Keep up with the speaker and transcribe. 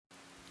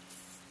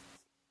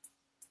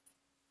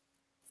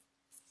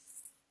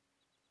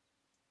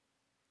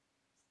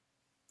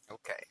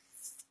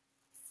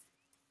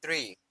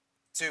Three,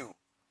 two,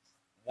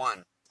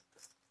 one.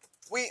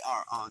 We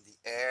are on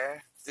the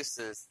air. This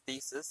is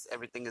Thesis.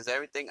 Everything is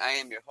everything. I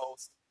am your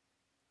host,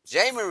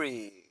 J.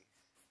 Marie,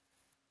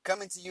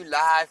 coming to you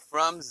live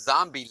from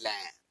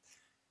Zombieland.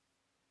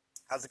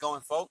 How's it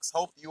going, folks?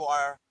 Hope you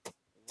are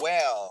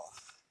well.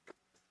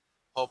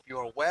 Hope you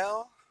are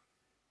well.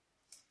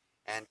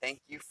 And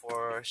thank you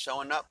for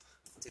showing up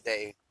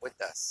today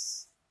with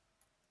us.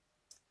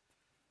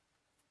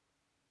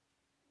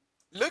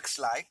 Looks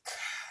like,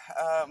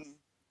 um,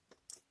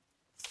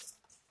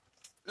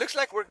 looks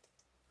like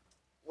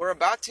we're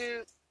about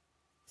to.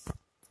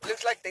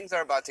 Looks like things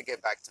are about to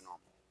get back to normal.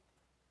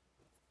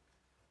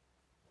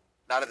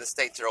 A lot of the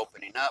states are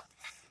opening up.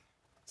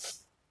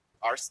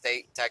 Our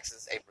state,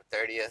 Texas, April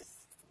 30th.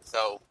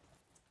 So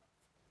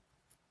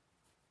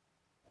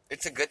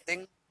it's a good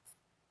thing.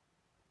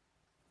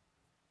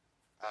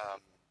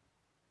 Um,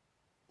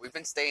 we've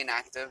been staying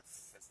active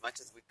as much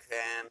as we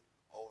can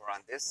over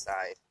on this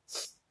side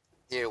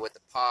here with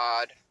the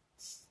pod.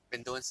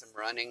 Been doing some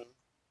running,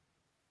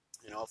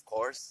 of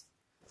course,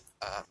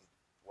 um,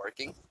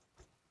 working.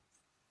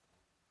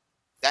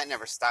 That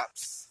never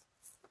stops.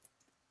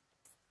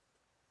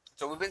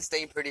 So we've been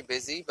staying pretty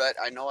busy, but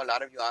I know a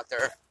lot of you out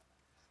there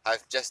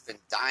have just been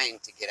dying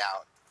to get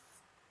out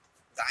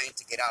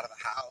of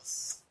the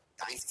house,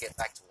 dying to get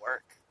back to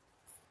work.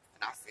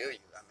 And I feel you.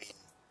 I mean,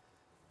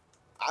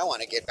 I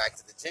want to get back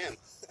to the gym.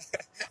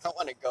 I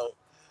want to go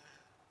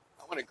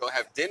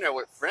have dinner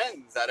with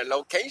friends at a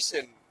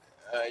location.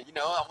 I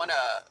want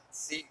to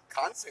see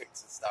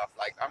concerts and stuff.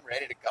 Like, I'm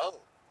ready to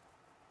go.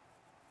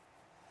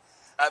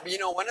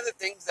 One of the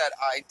things that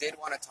I did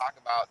want to talk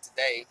about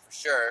today, for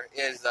sure,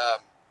 is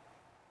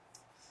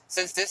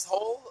since this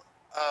whole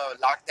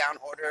lockdown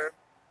order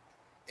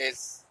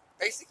is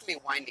basically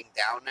winding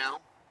down now,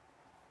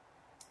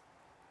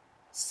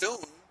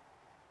 soon,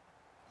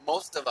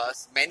 most of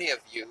us, many of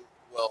you,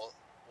 will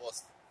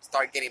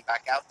start getting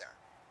back out there.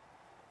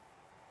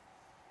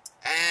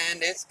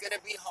 And it's going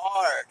to be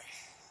hard.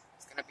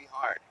 It's going to be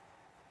hard.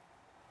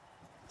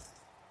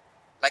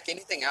 Like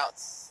anything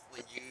else,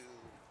 when you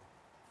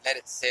let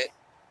it sit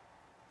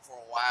for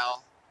a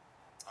while,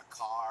 a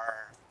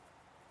car,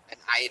 an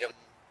item,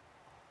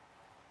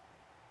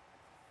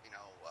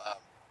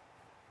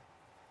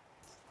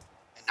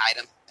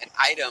 an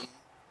item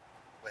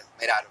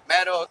made out of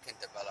metal can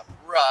develop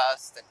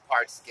rust, and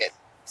parts get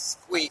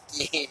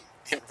squeaky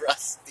and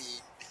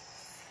rusty.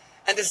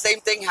 And the same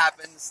thing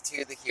happens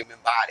to the human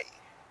body.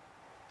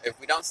 If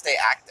we don't stay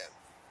active,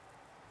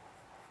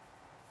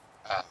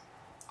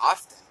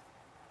 often,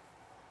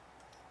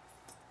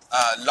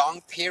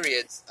 long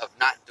periods of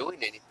not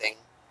doing anything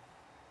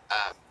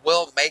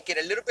will make it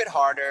a little bit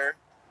harder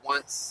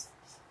once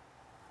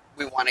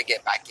we want to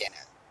get back in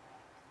it.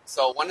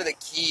 So one of the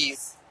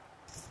keys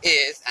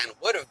is, and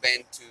would have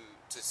been,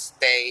 to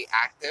stay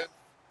active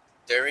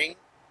during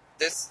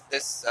this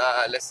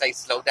let's say,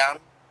 slowdown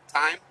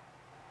time.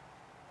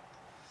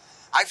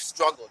 I've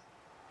struggled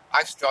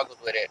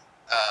with it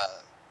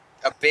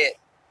a bit.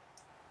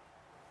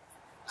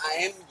 I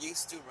am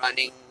used to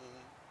running.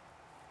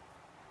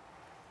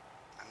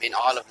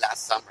 All of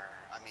last summer.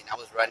 I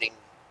was running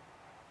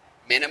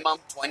minimum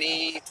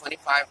 20,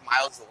 25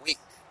 miles a week.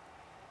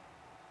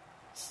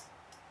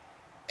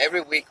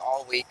 Every week,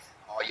 all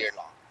year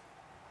long.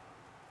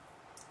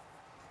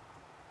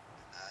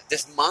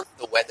 This month,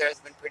 the weather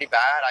has been pretty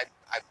bad.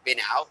 I've been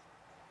out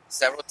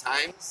several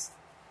times.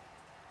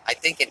 I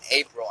think in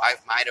April, I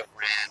might have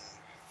ran,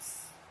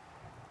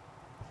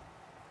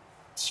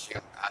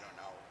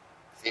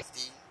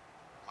 50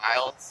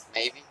 miles,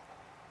 maybe,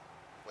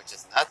 which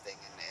is nothing.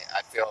 And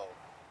I feel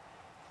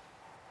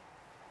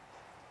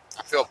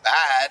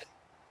bad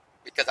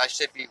because I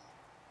should be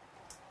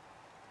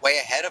way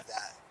ahead of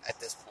that at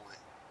this point.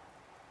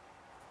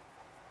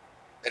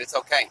 But it's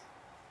okay.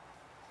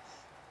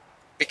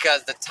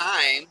 Because the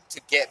time to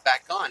get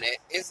back on it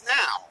is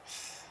now.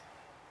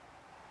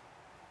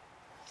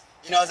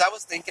 As I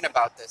was thinking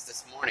about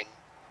this morning,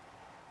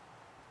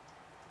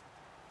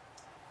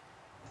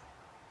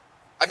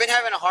 I've been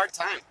having a hard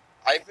time.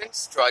 I've been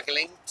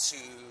struggling to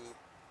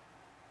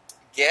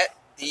get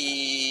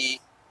the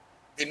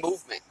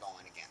movement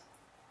going again.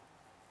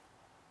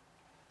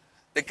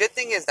 The good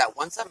thing is that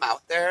once I'm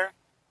out there,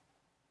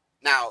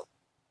 now,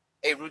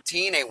 a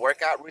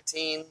workout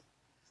routine,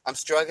 I'm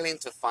struggling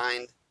to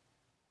find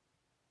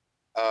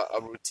a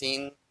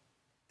routine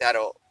that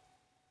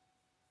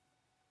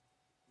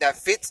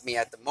fits me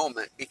at the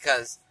moment,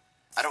 because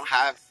I don't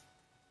have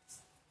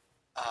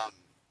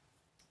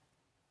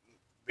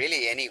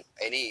really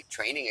any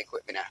training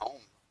equipment at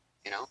home.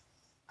 I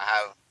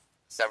have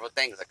several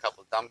things: a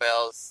couple of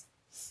dumbbells,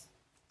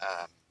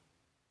 a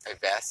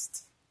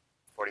vest,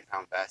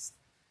 40-pound vest.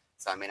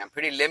 So I'm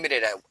pretty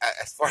limited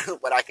as far as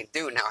what I can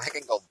do now. I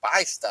can go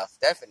buy stuff,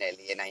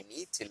 definitely, and I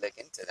need to look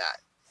into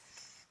that,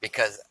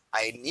 because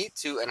I need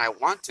to, and I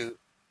want to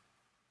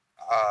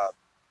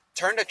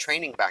turn the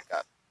training back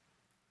up.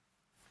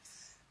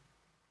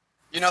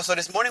 So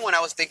this morning when I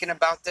was thinking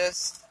about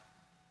this,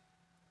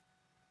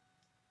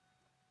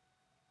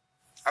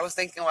 I was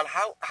thinking, well,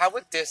 how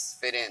would this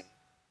fit in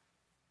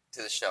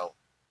to the show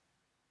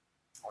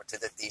or to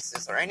the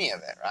thesis or any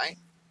of it, right?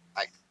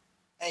 Like,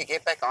 hey,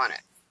 get back on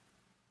it.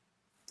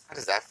 How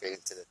does that fit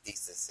into the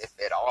thesis, if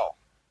at all?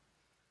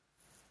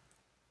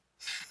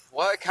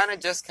 Well, it kind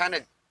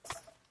of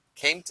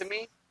came to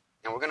me,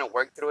 and we're going to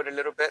work through it a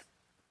little bit.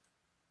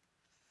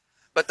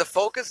 But the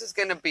focus is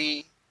going to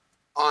be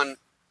on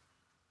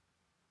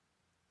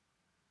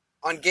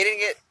getting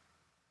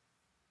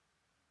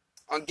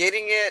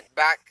it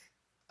back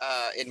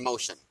in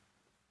motion,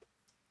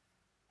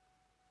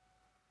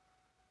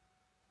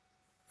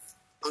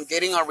 on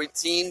getting our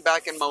routine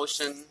back in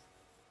motion,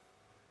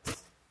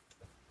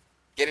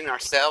 getting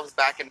ourselves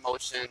back in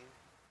motion,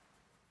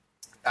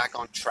 back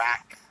on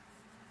track,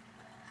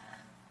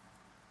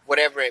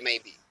 whatever it may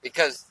be.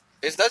 Because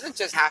this doesn't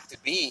just have to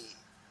be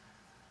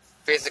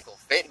physical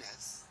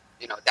fitness.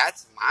 You know,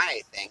 that's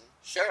my thing,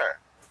 sure.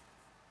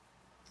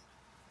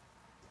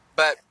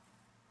 But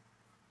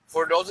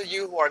for those of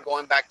you who are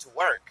going back to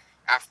work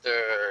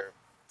after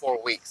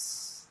 4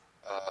 weeks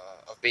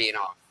of being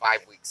off,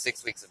 5 weeks,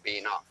 6 weeks of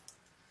being off,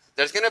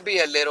 there's going to be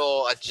a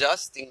little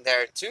adjusting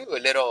there too, a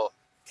little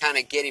kind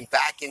of getting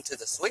back into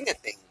the swing of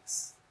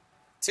things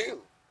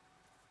too.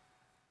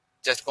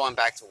 Just going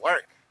back to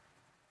work.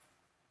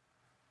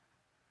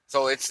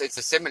 So it's a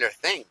similar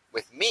thing.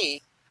 With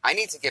me, I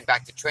need to get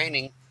back to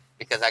training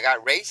because I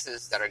got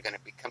races that are going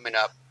to be coming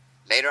up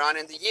later on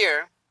in the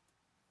year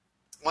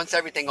once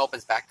everything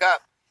opens back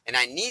up, and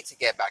I need to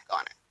get back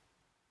on it.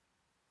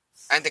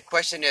 And the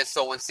question is,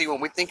 so when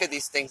we think of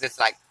these things, it's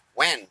like,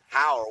 when,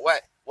 how, or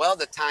what? Well,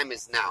 the time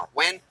is now.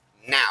 When?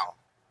 Now.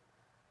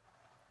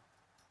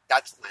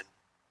 That's when.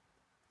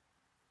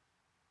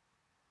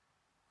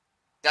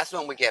 That's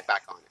when we get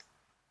back on it.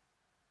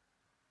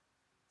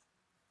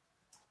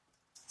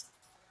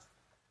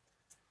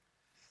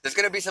 There's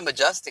going to be some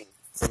adjusting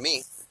for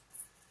me.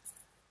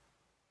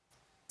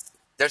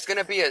 There's going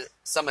to be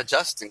some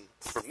adjusting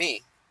for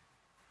me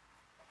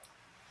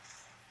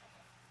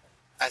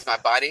as my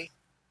body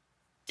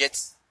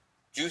gets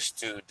used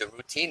to the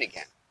routine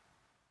again.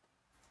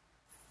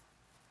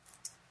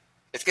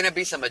 It's going to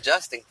be some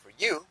adjusting for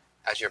you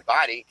as your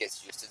body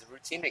gets used to the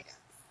routine again.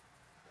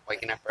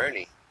 Waking up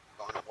early,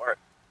 going to work,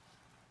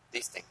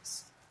 these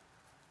things.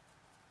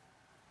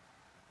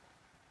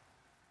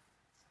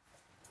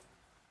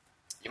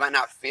 You might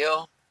not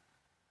feel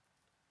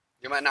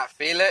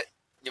it,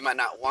 you might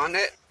not want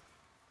it,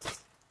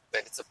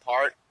 but it's a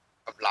part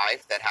of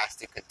life that has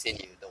to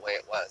continue the way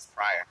it was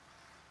prior.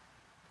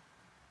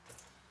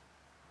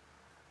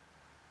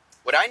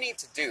 What I need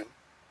to do,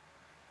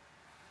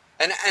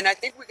 and I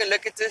think we can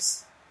look at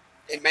this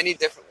in many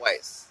different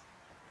ways.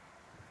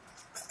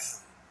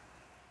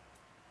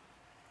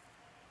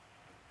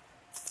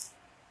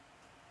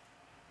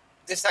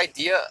 This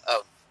idea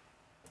of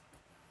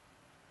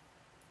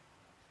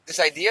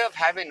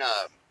having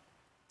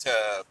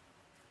to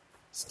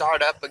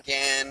start up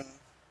again,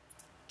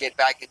 get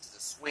back into the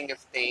swing of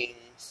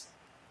things,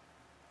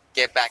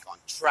 get back on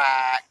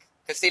track.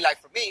 Because see, like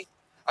for me,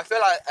 I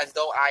feel as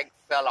though I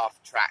fell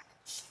off track.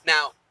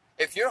 Now,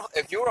 if you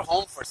were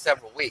home for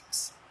several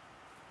weeks,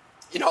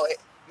 you know,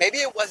 maybe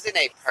it wasn't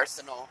a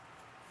personal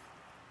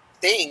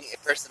thing, a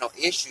personal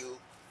issue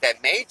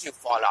that made you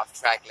fall off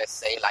track. Let's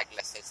say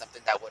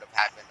something that would have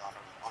happened on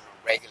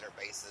a regular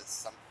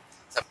basis,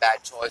 some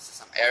bad choice or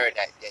some error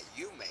that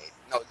you made.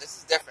 No, this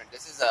is different.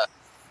 This is a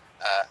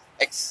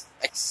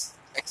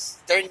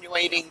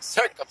extenuating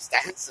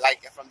circumstance,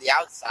 like from the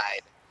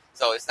outside.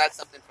 So it's not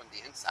something from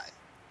the inside.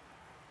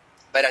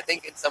 But I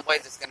think in some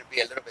ways it's going to be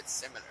a little bit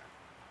similar.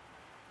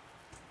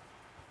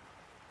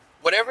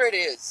 Whatever it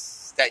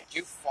is that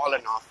you've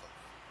fallen off of,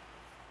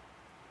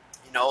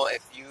 you know,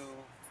 if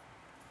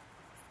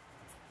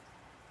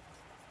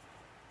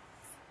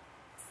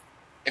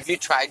you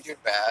tried your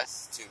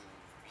best to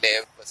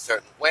live a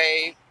certain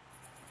way,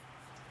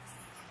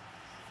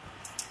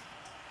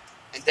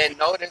 and then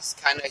notice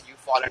kind of you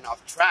falling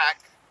off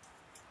track,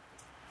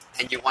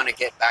 and you want to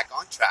get back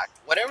on track,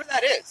 whatever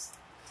that is.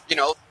 You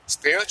know,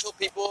 spiritual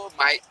people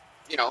might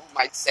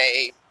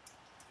say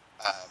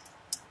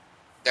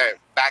they're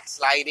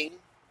backsliding,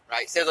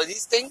 right? So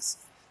these things,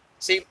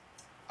 see,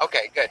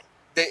 okay, good.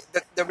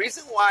 The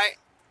reason why,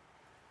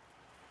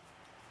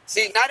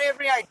 see, not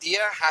every idea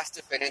has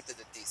to fit into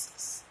the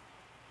thesis,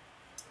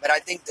 but I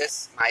think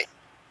this might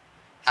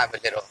have a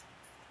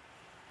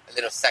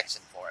little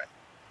section for it.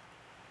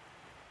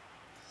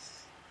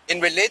 In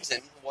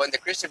religion, well, in the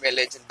Christian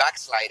religion,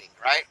 backsliding,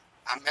 right?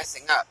 I'm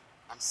messing up.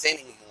 I'm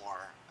sinning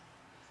more.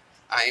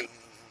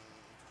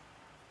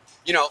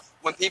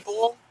 When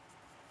people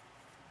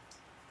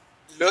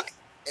look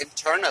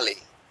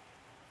internally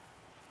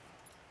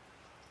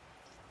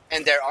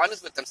and they're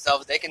honest with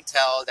themselves, they can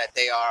tell that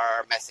they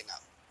are messing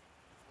up,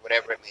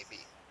 whatever it may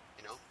be,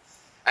 you know?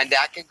 And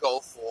that can go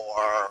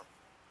for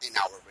in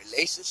our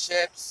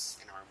relationships,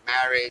 in our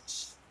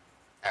marriage,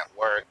 at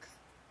work,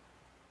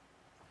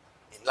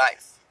 in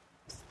life.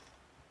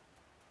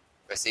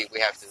 But see,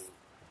 we have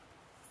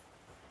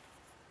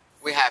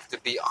to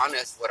be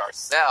honest with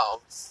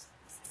ourselves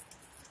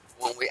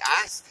when we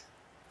ask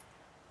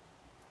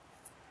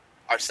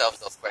ourselves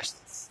those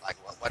questions, like,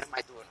 well, what am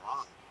I doing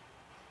wrong?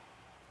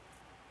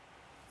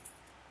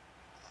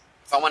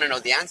 If I want to know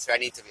the answer, I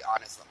need to be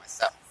honest with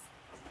myself.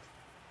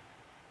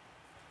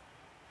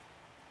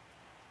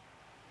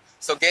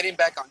 So getting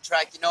back on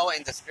track, in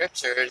the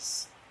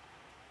scriptures,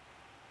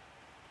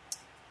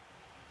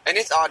 and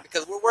it's odd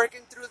because we're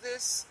working through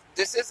this.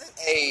 This isn't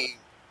a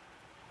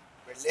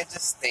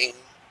religious thing.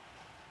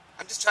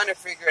 I'm just trying to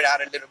figure it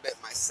out a little bit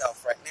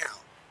myself right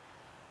now.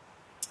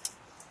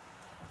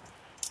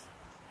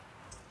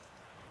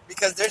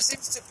 Because there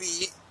seems to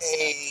be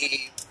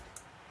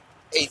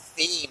a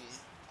theme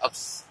of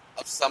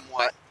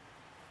somewhat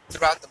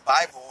throughout the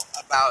Bible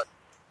about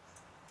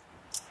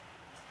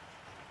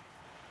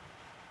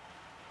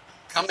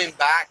coming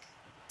back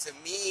to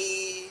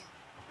me,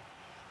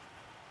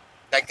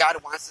 that God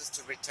wants us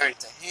to return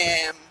to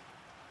Him,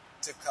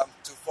 to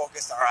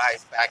focus our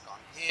eyes back on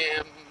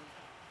Him.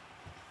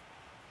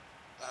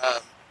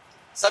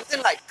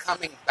 Something like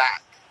coming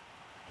back.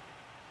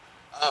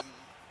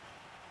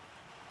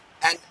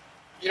 And,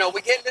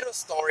 we get little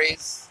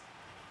stories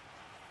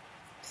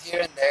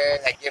here and there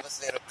that give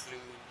us little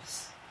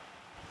clues.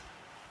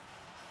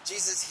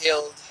 Jesus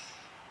healed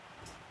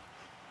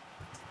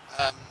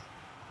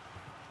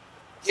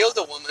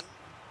a woman.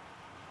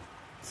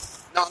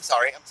 No, I'm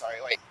sorry,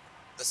 wait.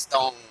 The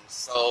stones.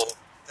 So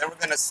they were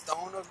going to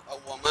stone a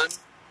woman.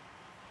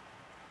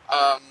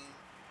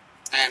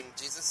 And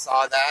Jesus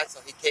saw that,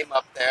 so He came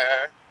up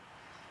there.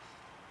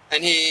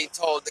 And He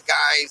told the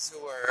guys who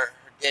were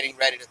getting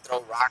ready to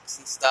throw rocks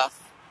and stuff.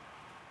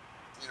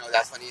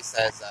 That's when He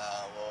says,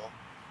 well,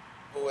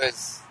 who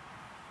is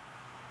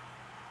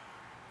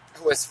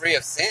free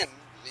of sin,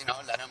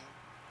 let him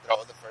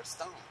throw the first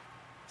stone.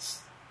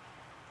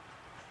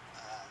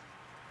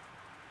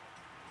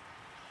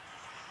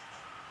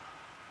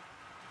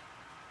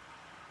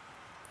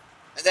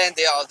 And then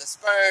they all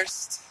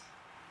dispersed.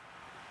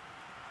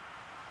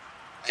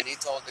 And He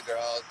told the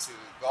girl to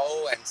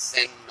go and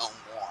sin no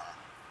more.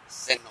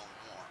 Sin no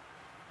more.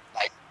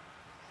 Like,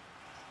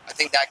 I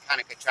think that kind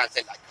of could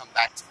translate like, come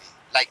back to me.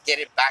 Like,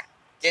 get back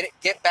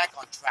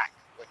on track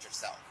with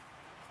yourself.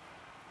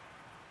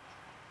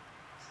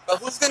 But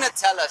who's going to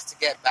tell us to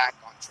get back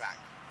on track?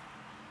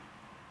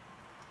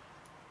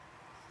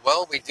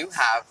 Well, we do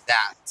have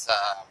that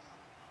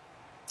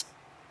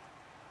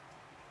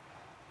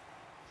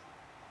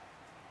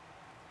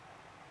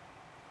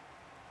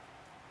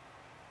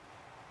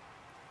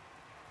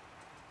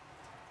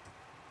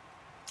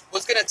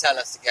who's going to tell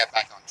us to get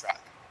back on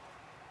track?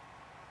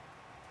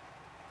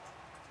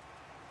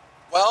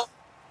 Well,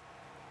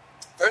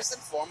 first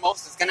and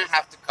foremost, it's going to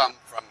have to come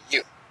from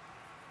you,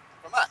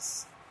 from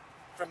us,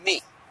 from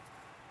me.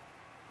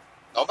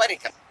 Nobody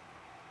can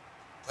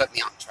put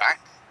me on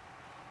track.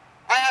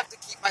 I have to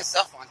keep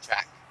myself on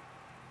track.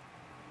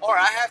 Or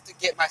I have to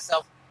get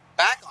myself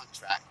back on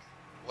track,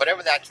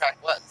 whatever that track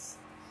was.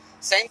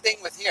 Same thing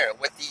with here,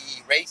 with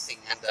the racing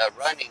and the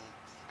running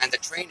and the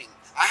training.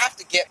 I have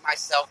to get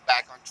myself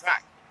back on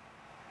track.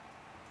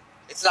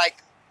 It's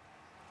like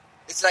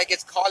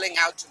it's calling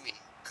out to me.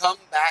 Come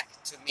back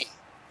to me.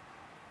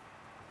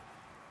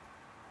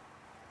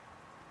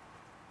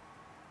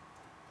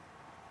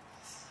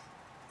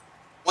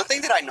 One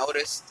thing that I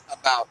noticed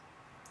about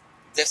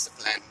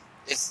discipline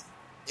is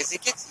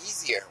it gets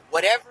easier,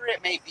 whatever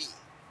it may be.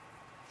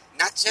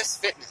 Not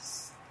just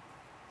fitness,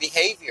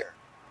 behavior,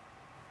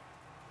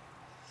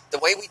 the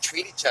way we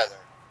treat each other,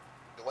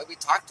 the way we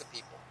talk to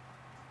people,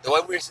 the way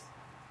we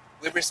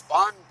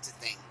respond to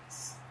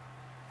things.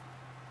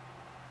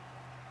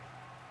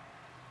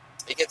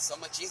 It gets so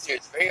much easier.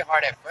 It's very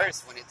hard at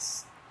first when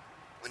it's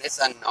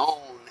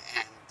unknown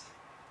and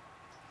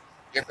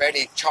you're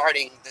already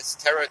charting this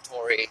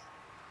territory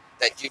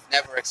that you've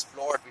never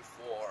explored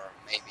before,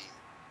 maybe.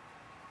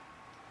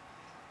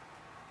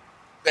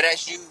 But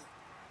as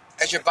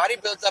your body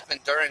builds up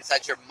endurance,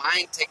 as your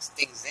mind takes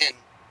things in,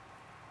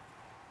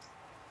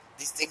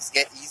 these things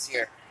get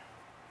easier.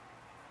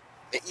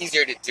 They're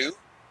easier to do,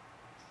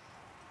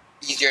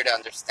 easier to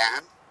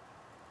understand.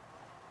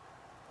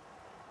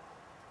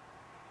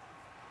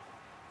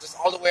 Just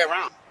all the way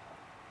around.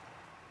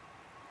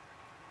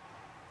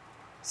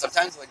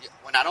 Sometimes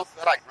when I don't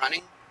feel like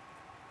running,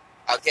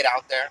 I'll get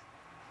out there.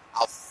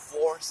 I'll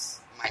force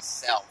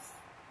myself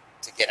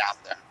to get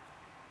out there.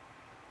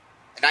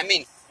 And I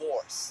mean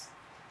force.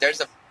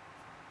 There's a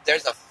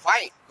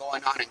fight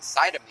going on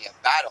inside of me, a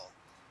battle,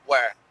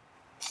 where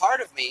part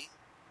of me,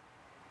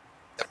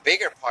 the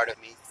bigger part of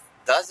me,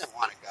 doesn't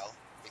want to go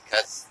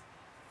because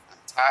I'm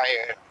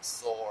tired, I'm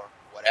sore,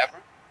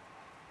 whatever.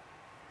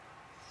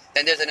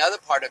 Then there's another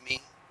part of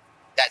me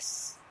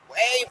that's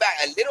way back,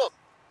 a little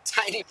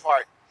tiny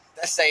part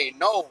that's saying,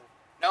 no,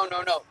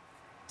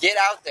 get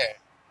out there.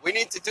 We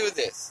need to do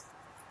this,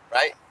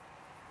 right?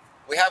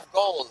 We have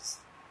goals.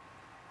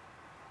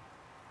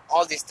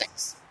 All these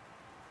things.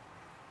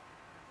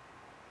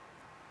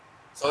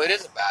 So it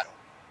is a battle.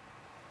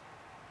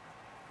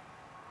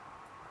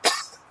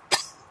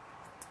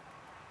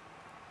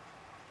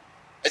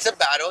 It's a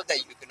battle that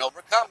you can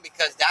overcome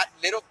because that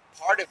little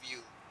part of you,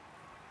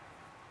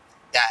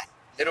 that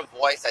little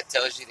voice that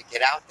tells you to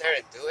get out there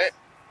and do it,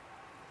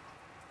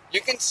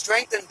 you can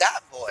strengthen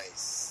that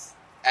voice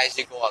as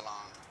you go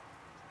along.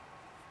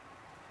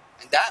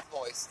 And that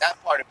voice,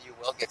 that part of you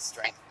will get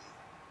strengthened.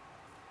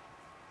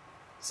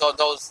 So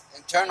those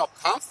internal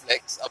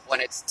conflicts of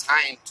when it's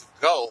time to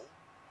go,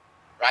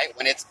 right?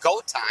 When it's go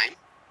time,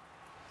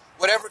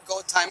 whatever go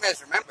time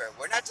is, remember,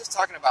 we're not just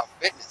talking about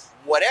fitness,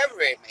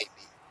 whatever it may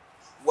be,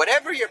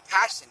 whatever your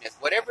passion is,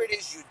 whatever it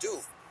is you do,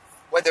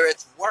 whether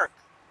it's work,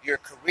 your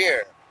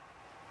career,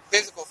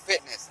 physical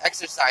fitness,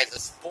 exercise, a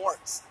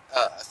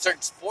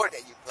certain sport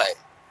that you play.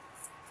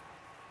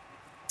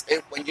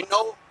 When you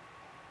know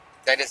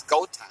that it's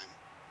go time,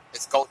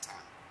 it's go time.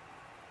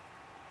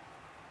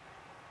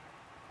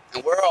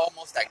 And we're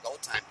almost at go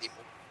time,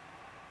 people.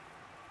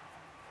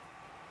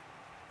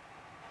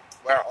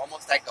 We're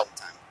almost at go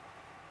time.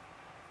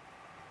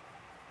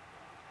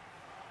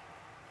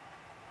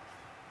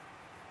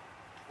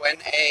 When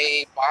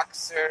a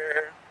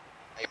boxer,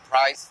 a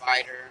prize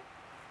fighter,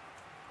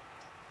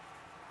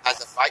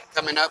 has a fight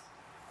coming up,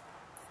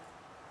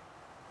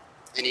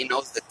 and he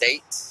knows the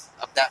date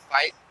of that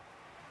fight,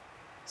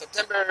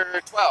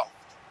 September 12th,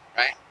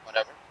 right?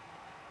 Whatever.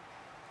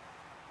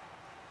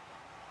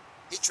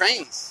 He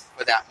trains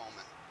for that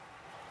moment.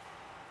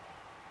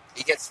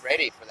 He gets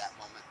ready for that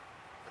moment,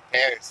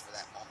 prepares for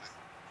that moment.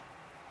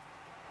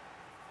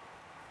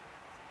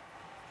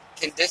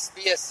 Can this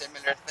be a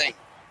similar thing?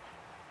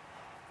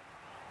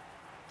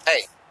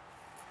 Hey,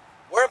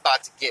 we're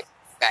about to get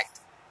back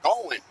to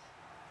going.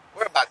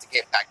 We're about to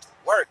get back to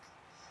work.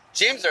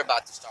 Gyms are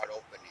about to start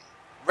opening.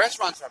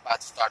 Restaurants are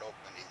about to start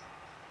opening.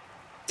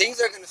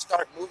 Things are going to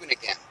start moving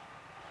again.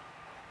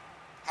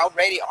 How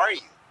ready are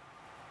you?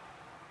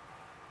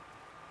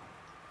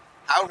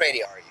 How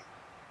ready are you?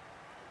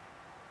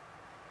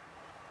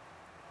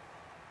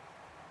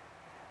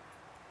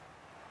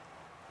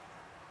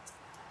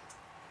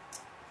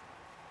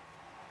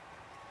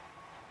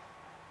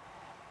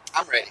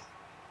 I'm ready.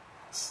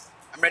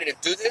 I'm ready to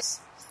do this,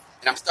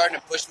 and I'm starting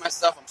to push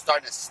myself. I'm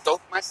starting to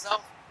stoke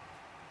myself,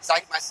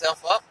 psych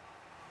myself up,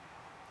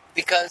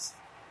 because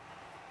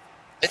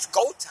it's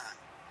go time.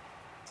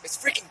 It's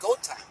freaking go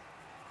time.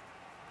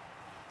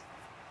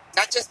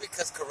 Not just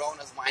because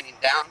Corona's winding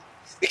down,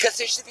 because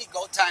there should be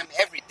go time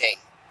every day.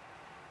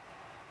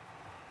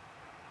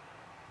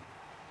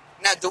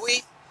 Now,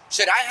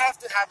 should I have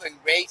to have a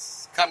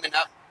race coming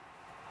up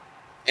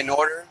in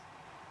order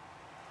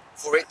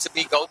for it to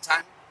be go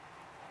time?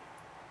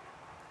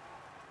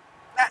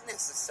 Not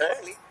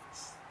necessarily.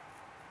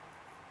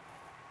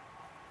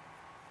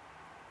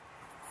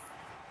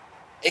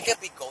 It could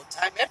be go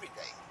time every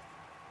day.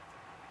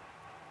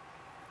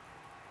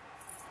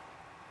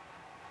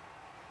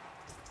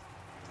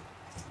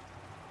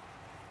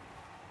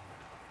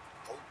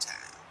 Go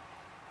time.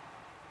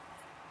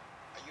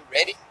 Are you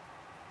ready?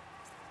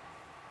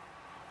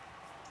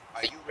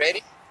 Are you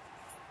ready?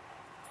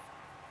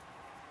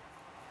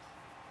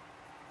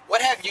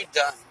 What have you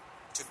done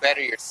to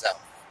better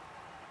yourself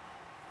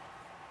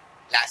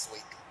last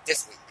week,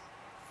 this week,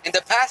 in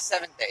the past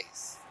 7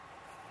 days?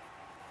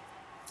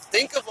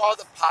 Think of all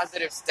the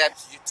positive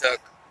steps you took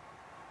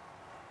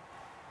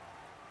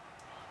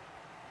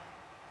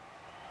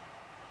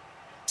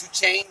to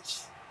change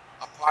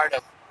a part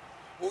of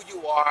who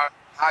you are,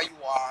 how you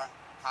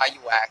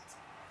act,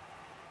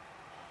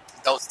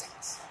 those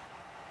things.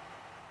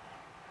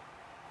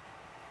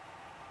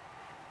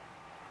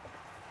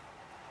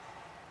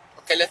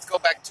 Okay, let's go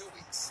back 2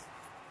 weeks.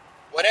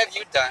 What have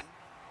you done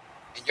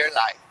in your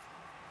life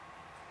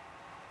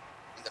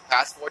in the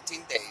past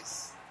 14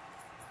 days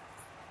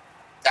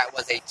that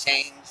was a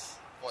change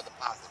for the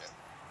positive?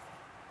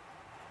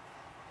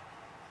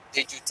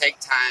 Did you take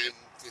time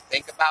to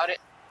think about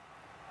it?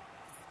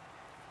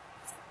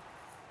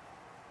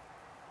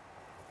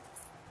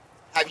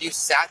 Have you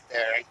sat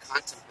there and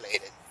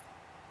contemplated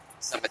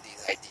some of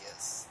these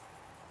ideas?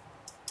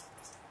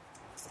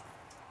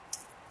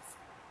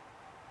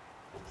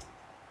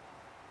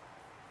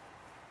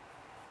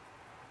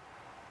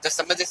 Does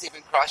some of this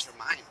even cross your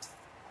mind?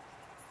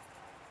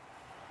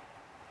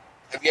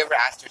 Have you ever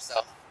asked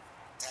yourself,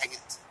 dang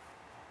it,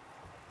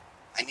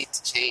 I need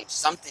to change.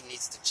 Something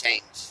needs to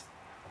change.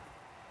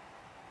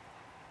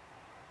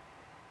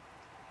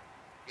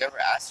 You ever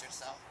asked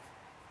yourself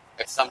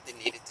if something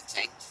needed to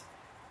change?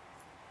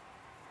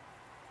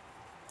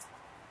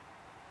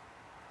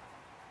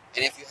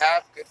 And if you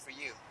have, good for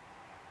you.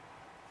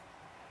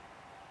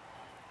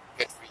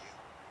 Good for you.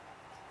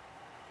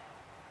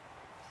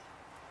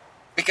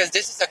 Because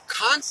this is a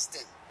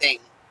constant thing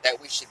that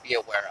we should be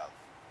aware of.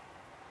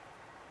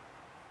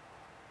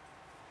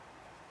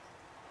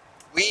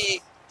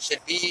 We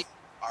should be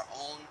our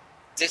own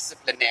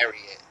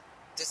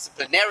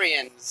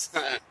disciplinarians,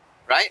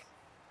 right?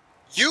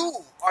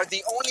 You are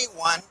the only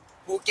one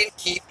who can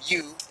keep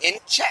you in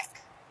check.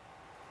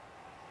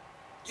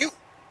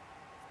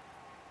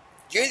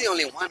 You're the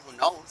only one who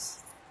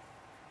knows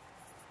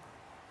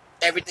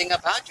everything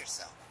about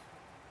yourself.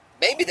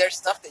 Maybe there's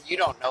stuff that you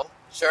don't know,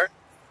 sure.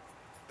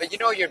 But you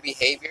know your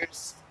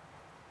behaviors,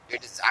 your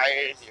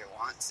desires, your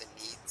wants and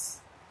needs.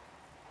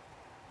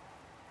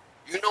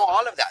 You know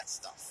all of that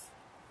stuff.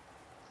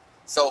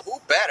 So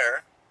who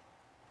better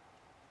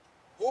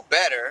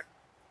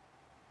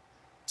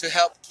to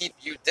help keep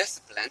you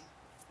disciplined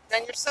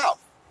than yourself?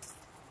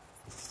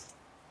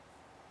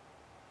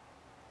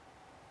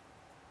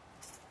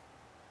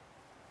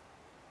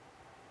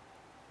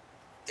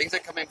 Things are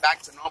coming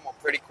back to normal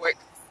pretty quick.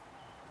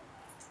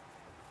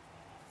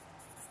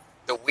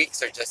 The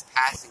weeks are just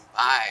passing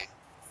by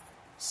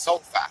so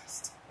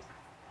fast.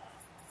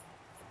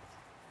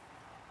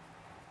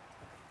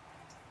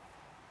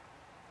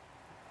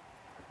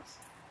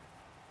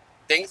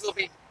 Things will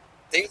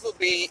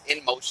be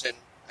in motion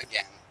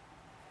again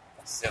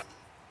soon.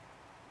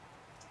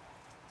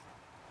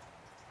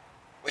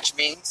 Which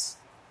means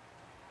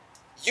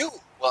you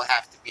will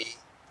have to be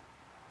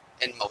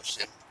in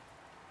motion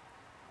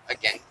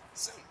again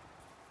soon.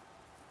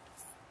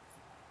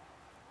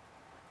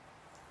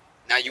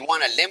 Now you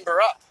want to limber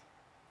up,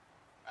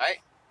 right?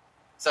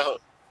 So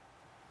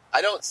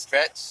I don't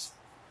stretch.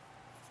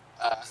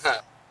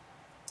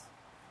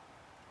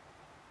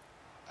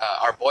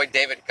 Our boy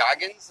David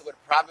Goggins would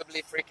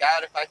probably freak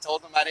out if I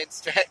told him I didn't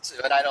stretch,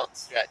 but I don't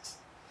stretch.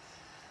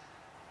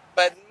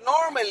 But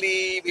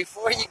normally,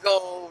 before you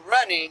go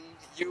running,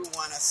 you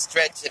want to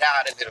stretch it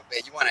out a little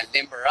bit. You want to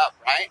limber up,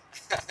 right?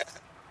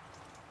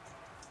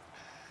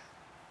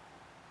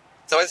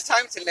 So it's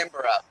time to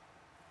limber up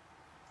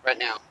right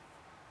now.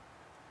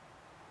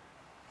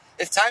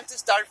 It's time to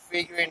start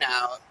figuring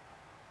out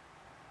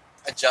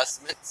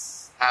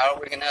adjustments. How are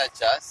we going to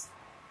adjust?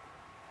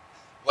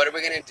 What are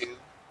we going to do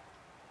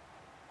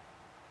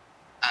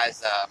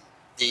as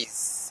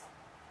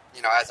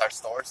as our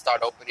stores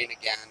start opening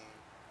again,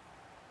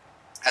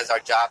 as our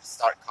jobs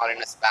start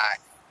calling us back,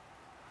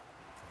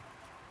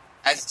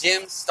 as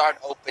gyms start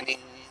opening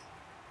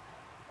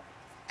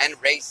and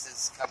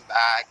races come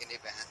back and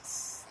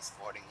events,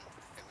 sporting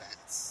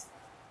events.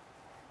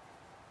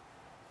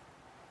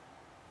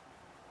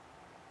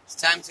 It's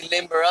time to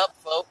limber up,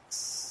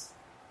 folks.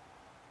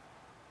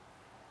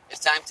 It's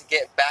time to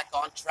get back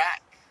on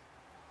track.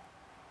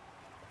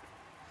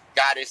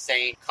 God is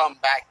saying, come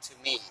back to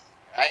me,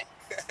 right?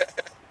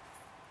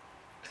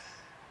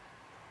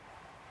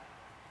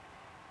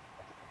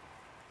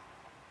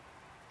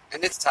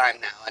 And it's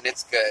time now, and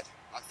it's good.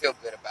 I feel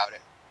good about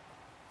it.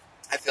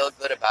 I feel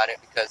good about it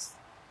because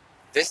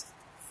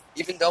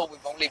even though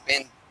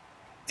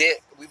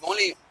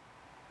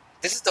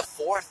this is the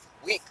fifth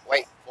week.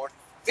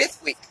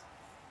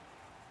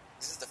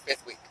 This is the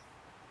fifth week.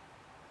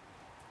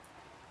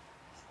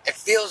 It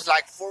feels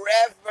like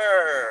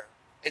forever.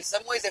 In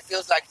some ways, it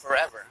feels like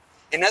forever.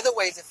 In other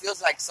ways, it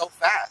feels like so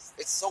fast.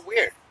 It's so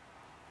weird.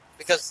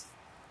 Because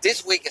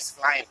this week is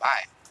flying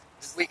by.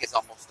 This week is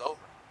almost over.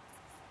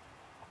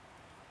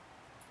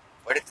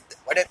 Where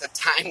did the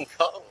time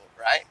go,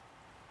 right?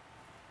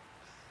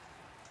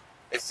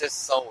 It's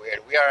just so weird.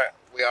 We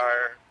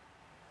are.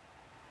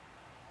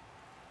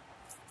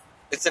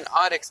 It's an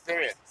odd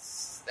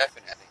experience.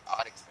 Definitely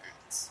odd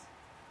experience.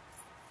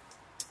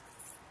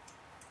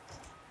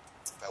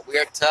 But we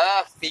are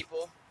tough,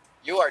 people.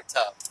 You are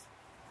tough.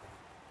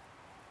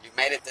 You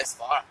made it this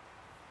far.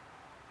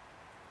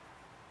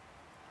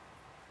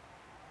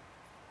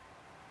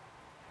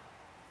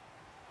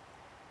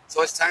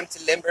 So it's time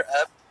to limber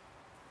up.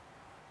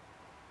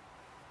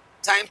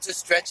 Time to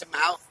stretch them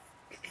out.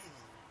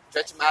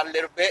 Stretch them out a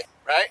little bit,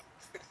 right?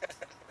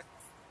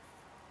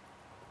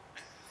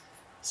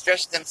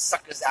 Stretch them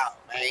suckers out,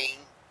 man.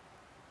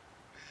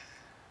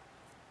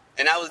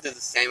 And I will do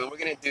the same, and we're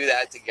going to do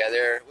that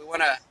together. We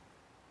want to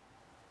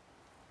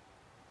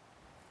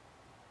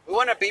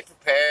be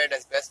prepared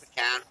as best we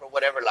can for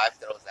whatever life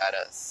throws at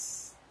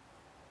us.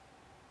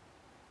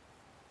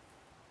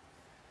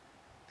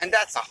 And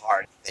that's a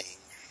hard thing.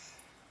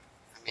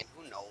 I mean,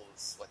 who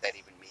knows what that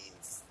even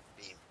means,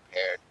 being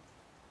prepared.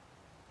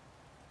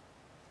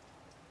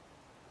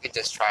 We can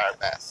just try our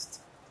best.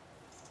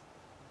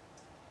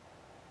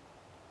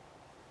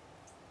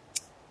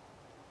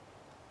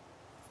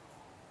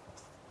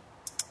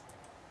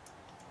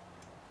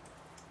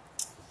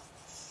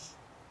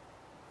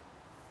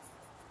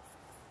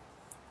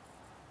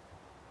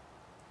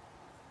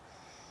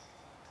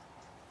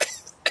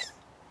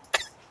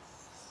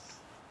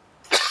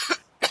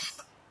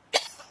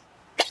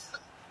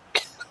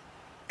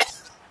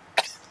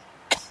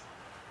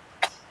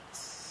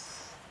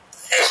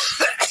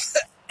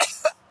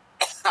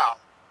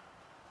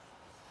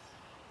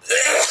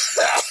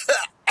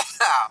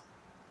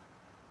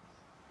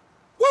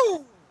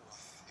 Woo!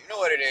 You know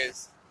what it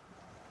is.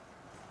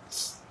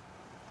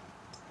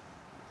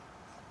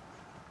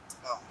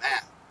 Oh,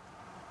 man.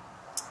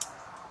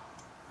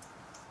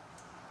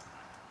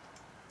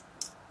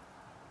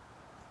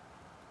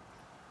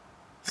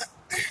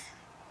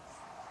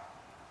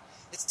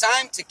 It's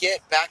time to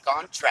get back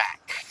on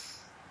track.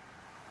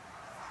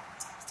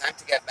 It's time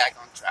to get back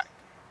on track.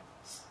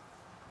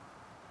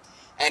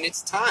 And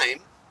it's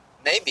time,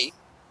 maybe,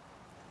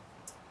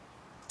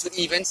 to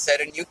even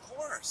set a new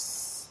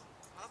course.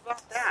 How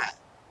about that?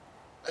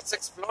 Let's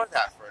explore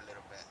that for a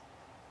little bit.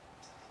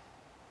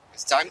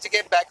 It's time to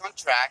get back on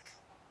track,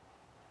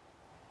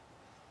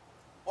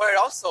 or it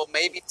also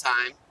may be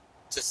time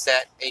to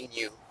set a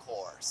new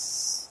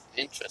course.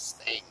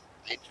 Interesting,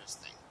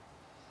 interesting.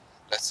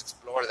 Let's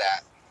explore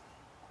that.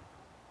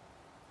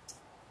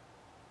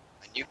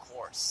 A new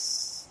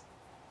course.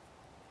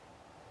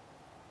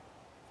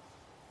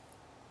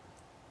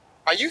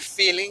 Are you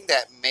feeling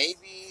that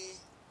maybe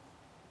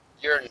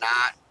you're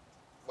not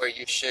where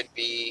you should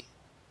be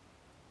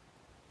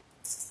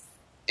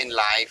in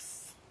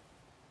life,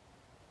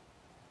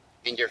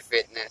 in your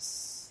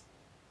fitness,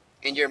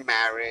 in your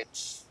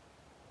marriage,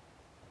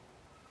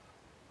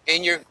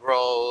 in your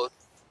growth,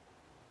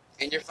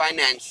 in your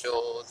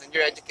financials, in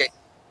your education,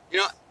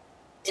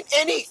 in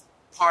any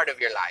part of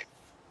your life?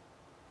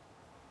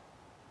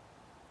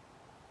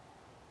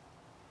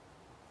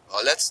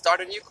 Well, let's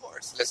start a new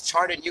course. Let's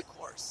chart a new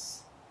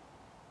course.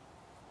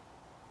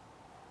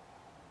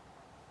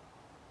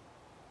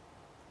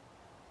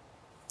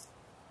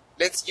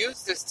 Let's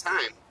use this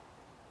time,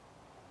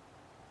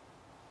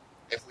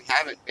 if we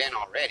haven't been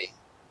already,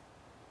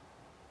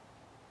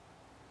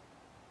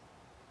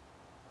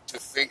 to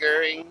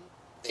figuring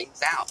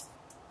things out.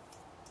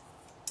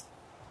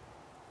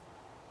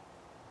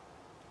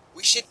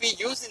 We should be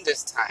using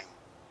this time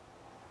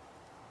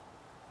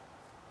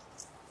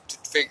to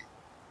figure.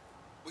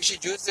 We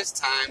should use this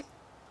time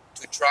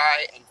to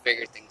try and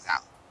figure things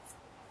out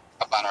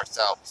about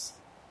ourselves.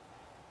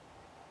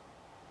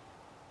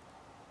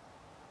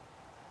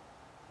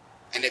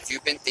 And if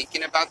you've been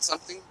thinking about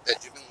something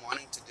that you've been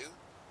wanting to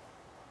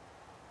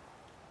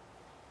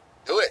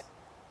do it.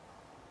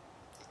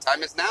 The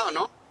time is now,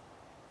 no?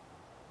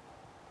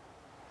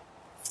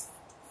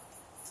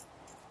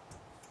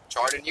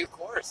 Chart a new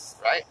course,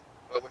 right?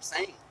 What we're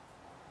saying.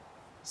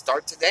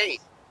 Start today.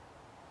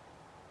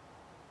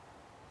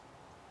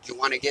 You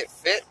want to get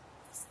fit?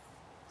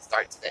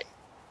 Start today.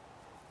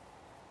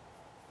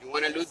 You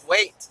want to lose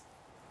weight?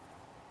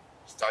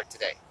 Start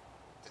today.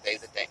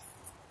 Today's the day.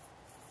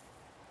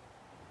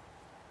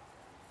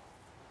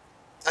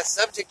 That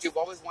subject you've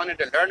always wanted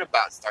to learn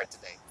about, start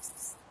today.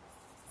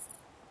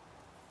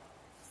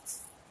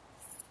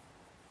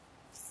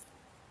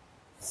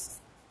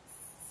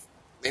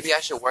 Maybe I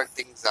should work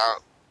things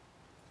out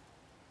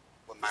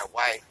with my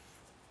wife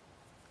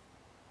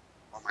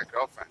or my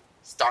girlfriend.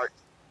 Start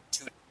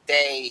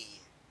today.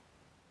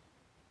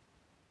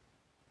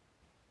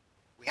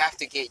 We have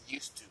to get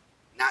used to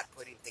not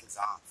putting things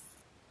off.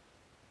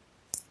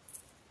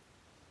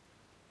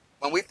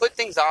 When we put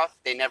things off,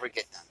 they never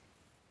get done.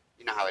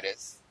 You know how it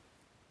is.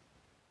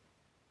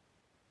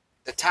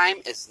 The time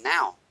is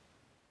now.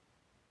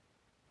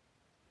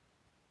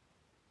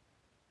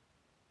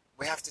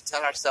 We have to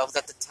tell ourselves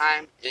that the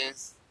time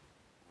is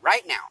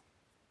right now.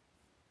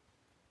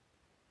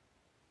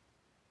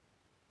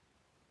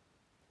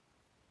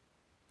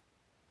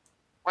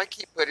 Why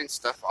keep putting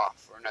stuff off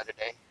for another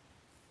day?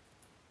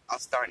 I'll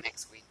start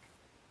next week.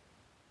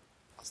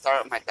 I'll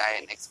start with my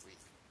diet next week.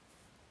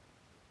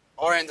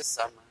 Or in the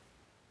summer.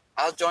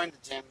 I'll join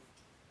the gym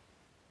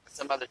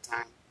some other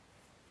time.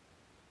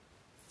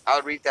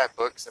 I'll read that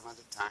book some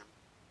other time.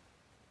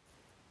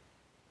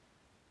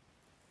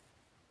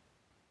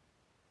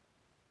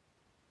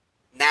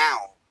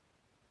 Now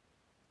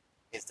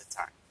is the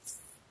time.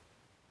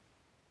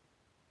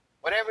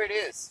 Whatever it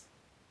is,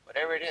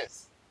 whatever it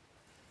is,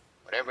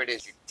 whatever it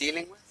is you're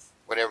dealing with,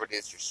 whatever it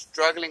is you're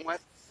struggling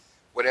with,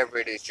 whatever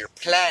it is you're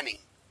planning,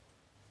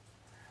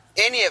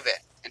 any of it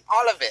and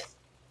all of it,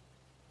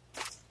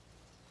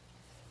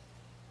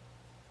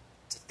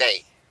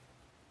 today,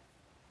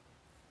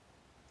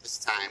 it's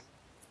time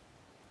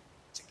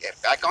to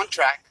get back on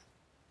track.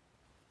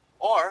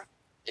 Or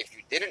if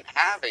you didn't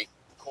have a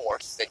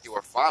course that you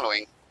were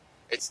following,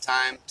 it's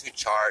time to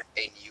chart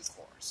a new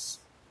course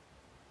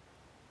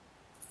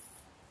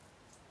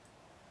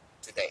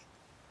today.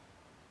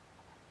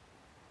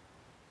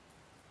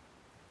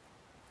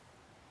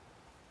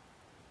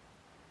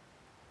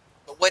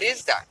 But what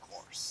is that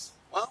course?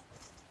 Well,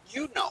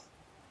 you know.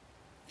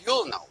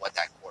 You'll know what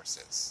that course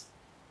is.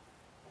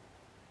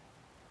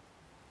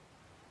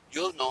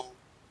 You'll know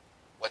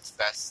what's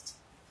best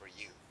for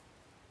you.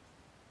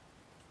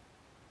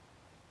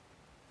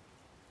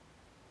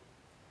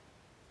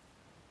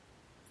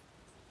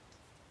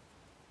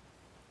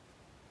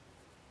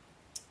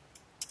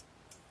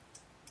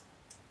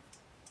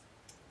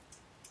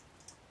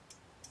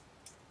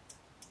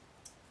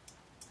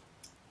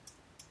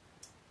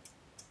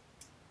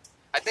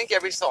 I think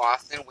every so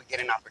often we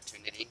get an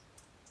opportunity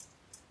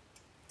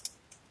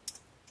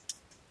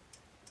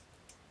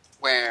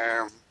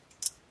where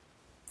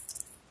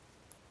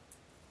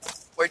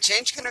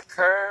change can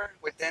occur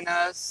within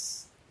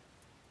us.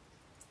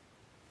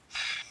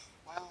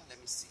 Well, let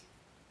me see.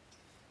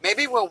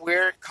 Maybe when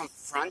we're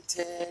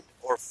confronted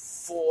or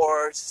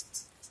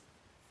forced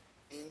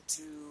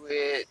into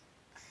it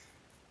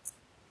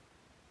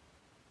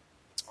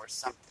or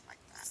something like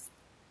that.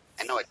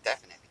 I know it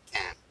definitely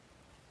can.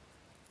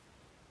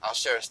 I'll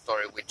share a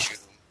story with you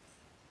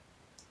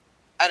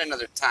at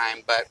another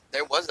time, but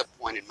there was a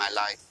point in my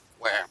life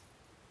where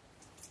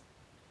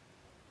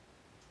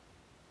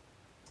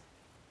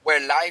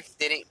life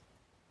didn't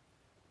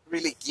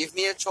really give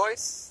me a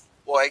choice.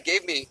 Well, it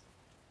gave me,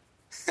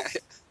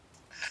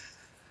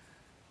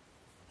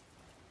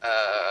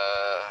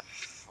 uh,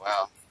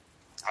 well,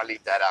 I'll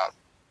leave that out.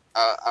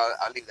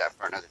 I'll leave that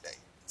for another day.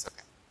 It's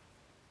okay.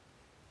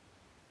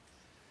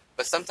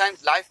 But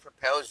sometimes life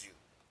propels you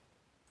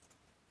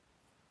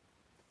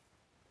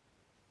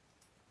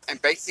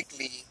and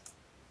basically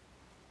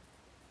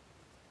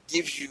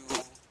gives you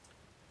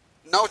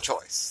no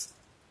choice.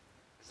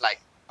 It's like,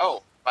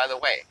 oh, by the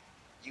way,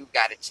 you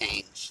gotta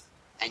change,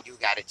 and you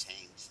gotta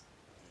change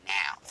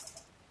now.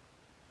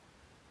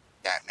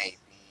 That may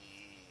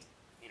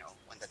be,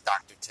 when the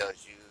doctor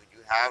tells you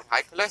you have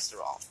high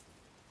cholesterol.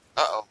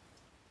 Uh-oh,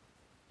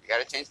 you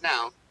gotta change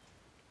now.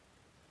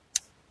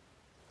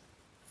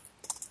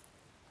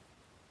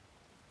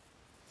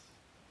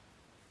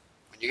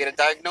 When you get a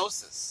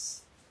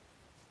diagnosis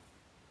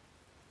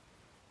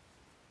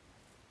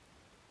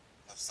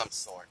of some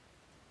sort,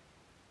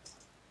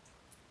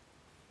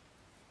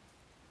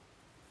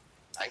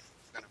 life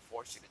is gonna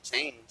force you to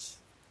change.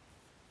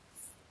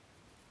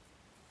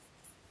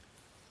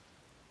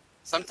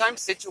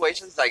 Sometimes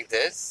situations like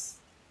this,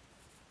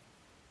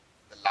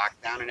 the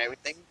lockdown and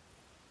everything,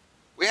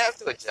 we have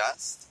to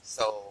adjust.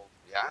 So,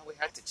 yeah, we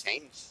had to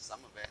change some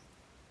of it.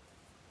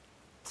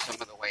 Some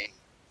of the way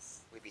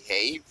we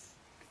behave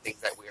and things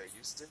that we are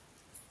used to.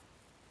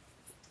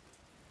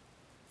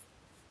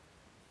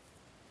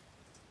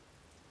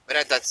 But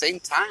at that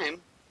same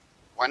time,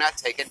 why not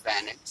take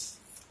advantage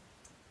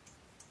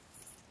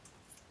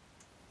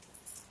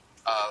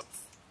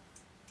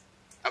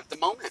of the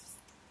moment?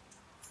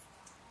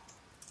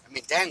 I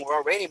mean, dang, we're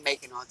already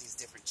making all these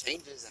different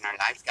changes in our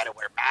lives. Got to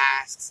wear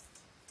masks.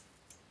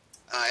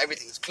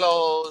 Everything's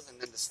closed, and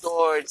then the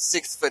store,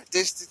 6-foot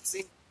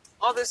distancing.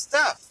 All this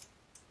stuff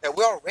that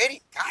we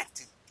already got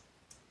to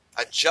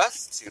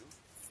adjust to.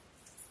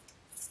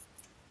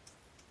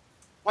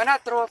 Why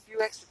not throw a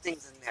few extra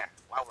things in there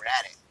while we're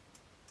at it?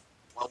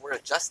 While we're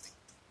adjusting.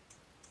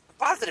 The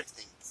positive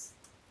things.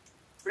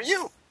 For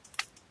you.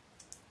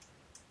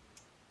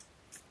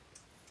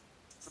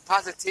 Some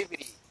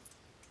positivity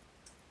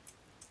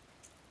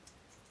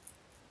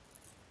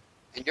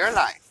in your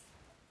life.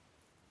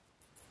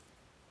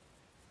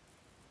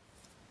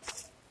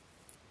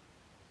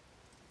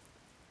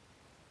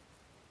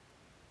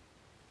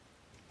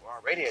 We're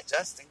already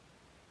adjusting.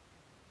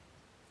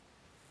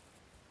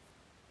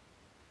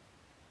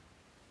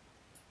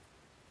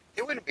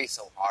 It wouldn't be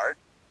so hard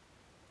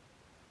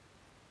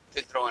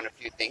to throw in a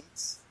few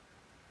things.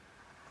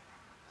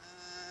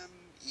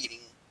 Eating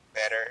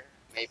better,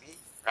 maybe,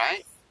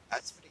 right?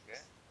 That's pretty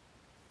good.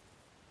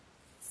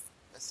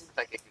 That seems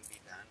like it can be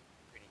done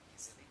pretty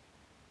easily.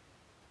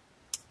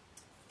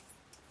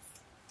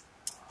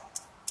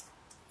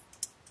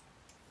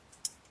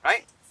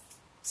 Right?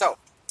 So,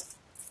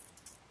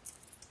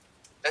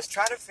 let's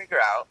try to figure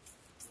out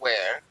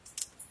where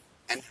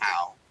and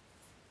how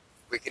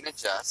we can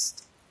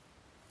adjust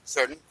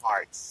certain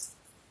parts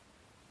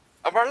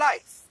of our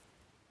life.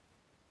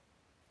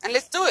 And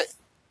let's do it.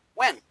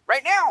 When?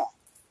 Right now.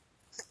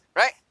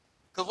 Right?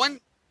 Because when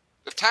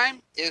the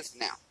time is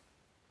now.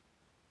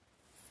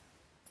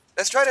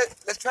 Let's try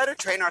to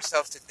train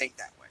ourselves to think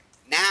that way.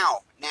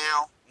 Now.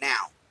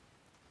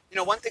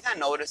 One thing I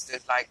noticed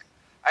is, like,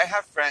 I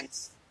have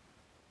friends,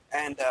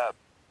 and I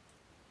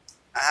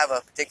have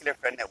a particular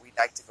friend that we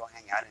like to go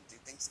hang out and do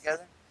things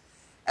together.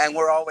 And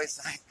we're always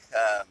like,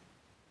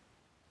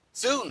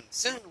 soon,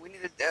 we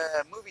need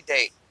a movie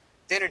date,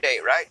 dinner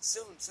date, right?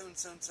 Soon.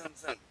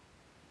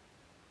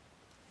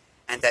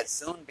 And that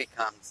soon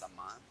becomes a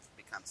month,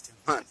 becomes 2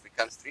 months,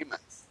 becomes 3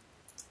 months.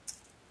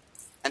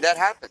 And that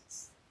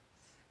happens.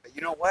 But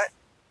you know what?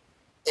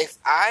 If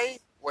I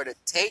were to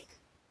take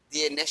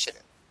the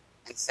initiative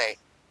and say,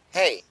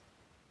 hey,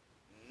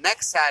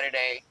 next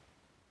Saturday,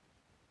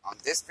 on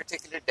this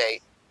particular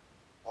date,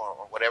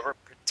 or whatever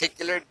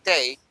particular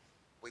day,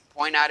 we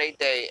point out a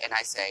day, and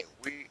I say,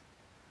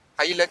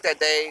 how you look that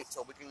day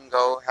so we can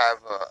go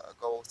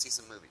see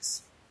some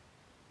movies.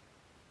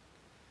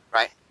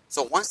 Right?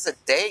 So once the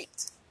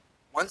date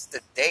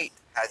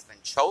has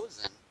been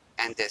chosen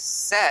and is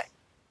set,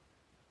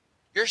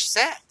 you're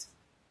set.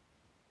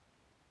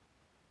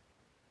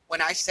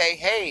 When I say,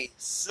 hey,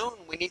 soon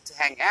we need to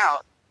hang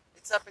out,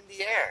 it's up in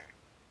the air.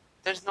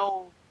 There's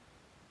no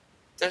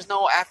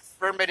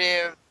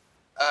affirmative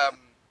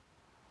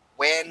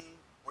when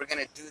we're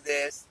going to do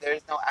this.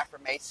 There's no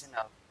affirmation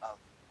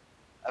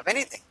of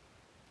anything.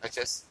 It's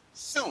just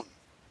soon,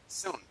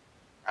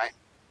 right?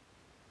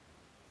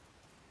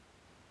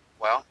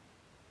 Well,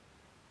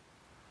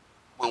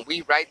 when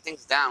we write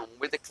things down, when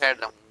we declare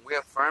them, when we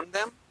affirm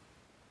them,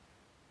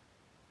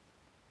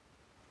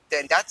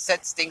 then that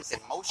sets things in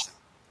motion.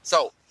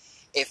 So,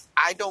 if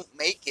I don't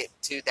make it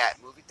to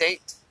that movie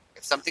date,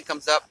 if something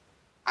comes up,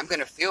 I'm going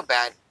to feel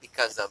bad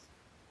because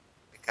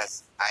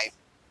I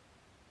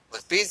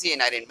was busy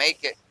and I didn't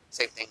make it.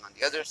 Same thing on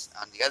the other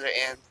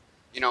end.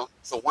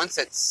 So once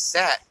it's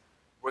set,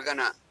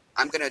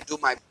 I'm gonna do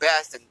my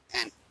best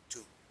and to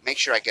make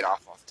sure I get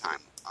off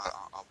time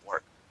of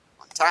work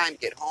on time,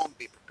 get home,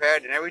 be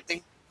prepared and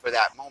everything for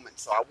that moment.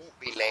 So I won't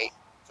be late.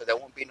 So there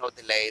won't be no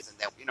delays. And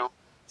then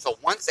so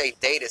once a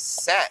date is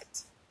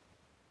set,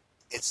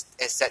 it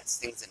sets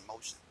things in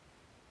motion.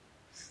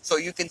 So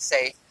you can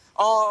say,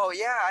 "Oh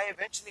yeah, I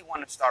eventually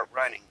want to start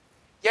running.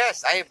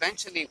 Yes, I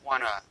eventually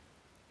want to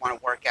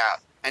work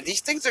out. And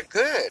these things are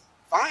good.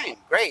 Fine,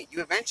 great.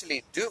 You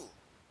eventually do.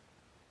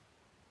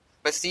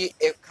 But see,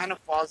 it kind of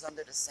falls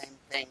under the same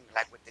thing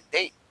like with the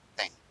date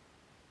thing.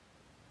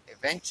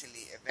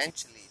 Eventually,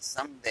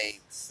 someday,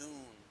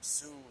 soon.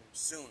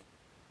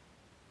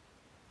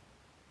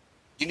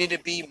 You need to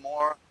be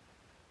more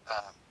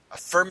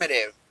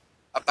affirmative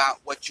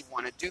about what you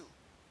want to do.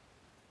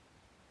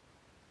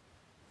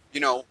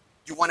 You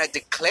want to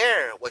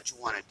declare what you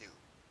want to do.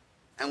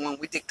 And when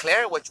we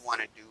declare what you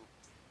want to do,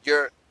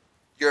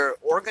 you're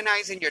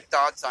organizing your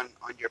thoughts on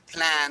your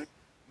plan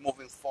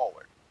moving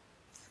forward.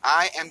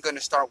 I am going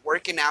to start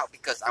working out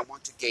because I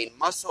want to gain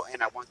muscle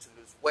and I want to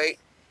lose weight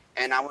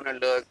and I want to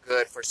look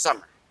good for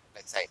summer,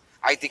 let's say.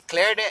 I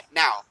declared it.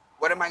 Now,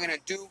 what am I going to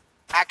do?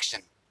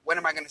 Action. When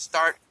am I going to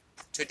start?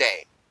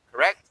 Today.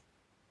 Correct?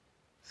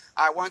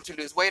 I want to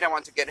lose weight. I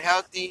want to get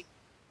healthy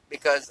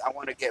because I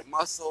want to get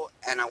muscle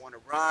and I want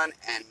to run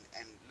and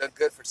look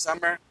good for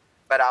summer.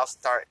 But I'll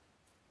start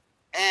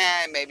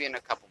maybe in a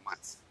couple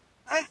months.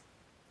 Hold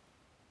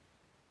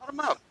them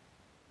up.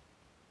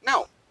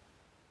 No.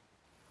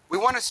 We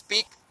want to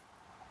speak.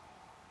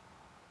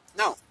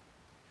 No.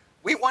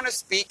 We want to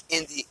speak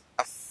in the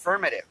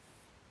affirmative.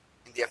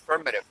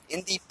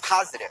 In the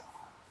positive.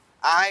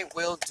 I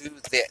will do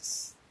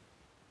this.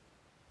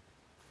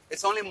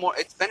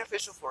 It's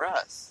beneficial for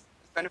us.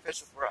 It's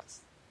beneficial for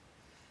us.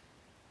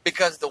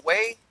 Because the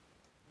way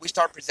we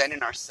start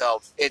presenting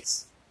ourselves,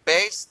 it's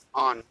based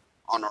on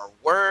our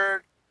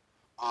word,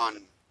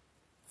 on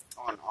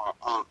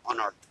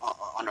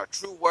our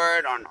true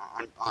word, on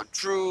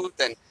truth,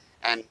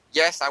 and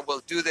yes, I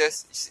will do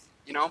this.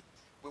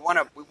 We want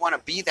to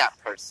be that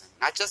person,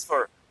 not just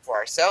for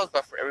ourselves,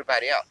 but for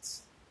everybody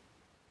else.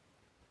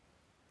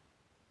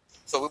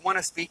 So we want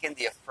to speak in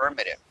the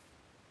affirmative.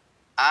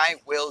 I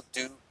will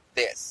do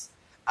this.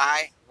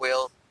 I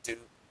will do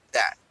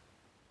that.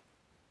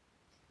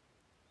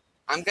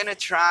 I'm gonna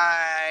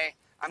try.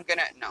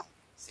 No.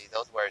 See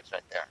those words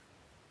right there.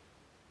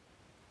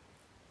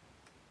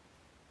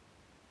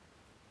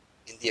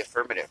 In the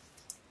affirmative.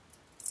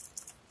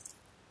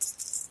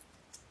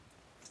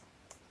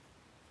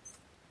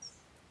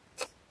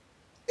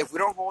 If we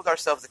don't hold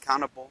ourselves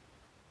accountable,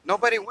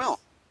 nobody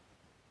will.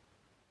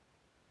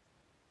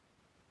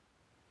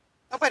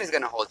 Nobody's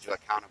going to hold you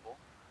accountable.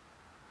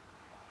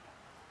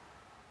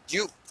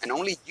 You, and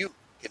only you,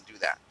 can do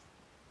that.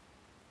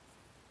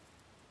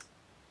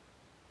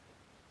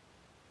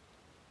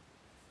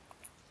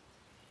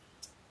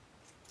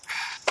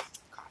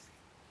 Coffee.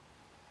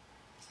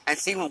 And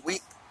see, when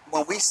we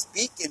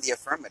speak in the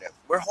affirmative,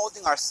 we're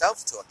holding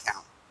ourselves to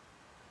account.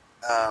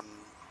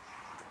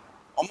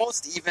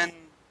 Almost even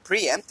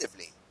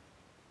preemptively.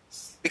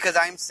 Because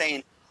I'm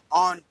saying,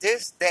 on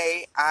this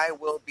day, I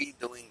will be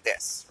doing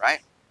this,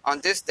 right? On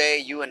this day,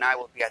 you and I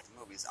will be at the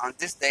movies. On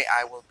this day,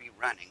 I will be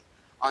running.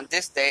 On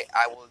this day,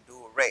 I will do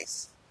a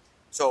race.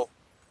 So,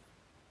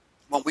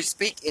 when we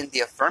speak in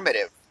the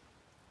affirmative,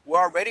 we're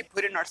already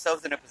putting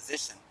ourselves in a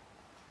position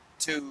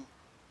to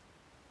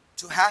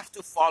have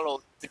to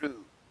follow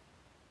through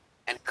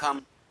and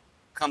come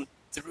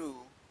through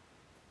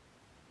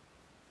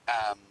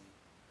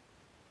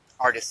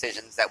our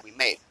decisions that we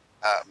made,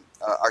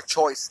 our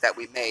choice that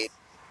we made,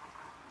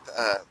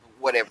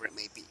 whatever it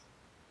may be.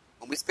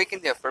 When we speak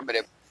in the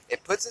affirmative,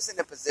 it puts us in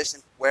a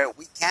position where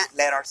we can't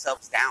let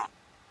ourselves down.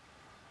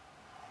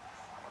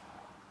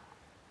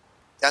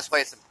 That's why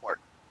it's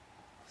important.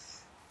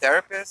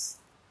 Therapists,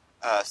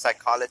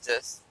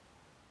 psychologists,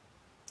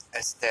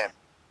 this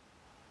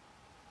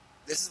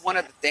is one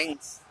of the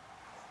things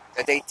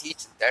that they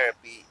teach in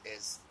therapy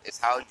is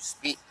how you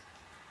speak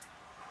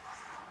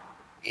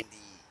in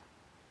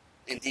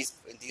these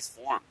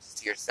forms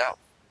to yourself.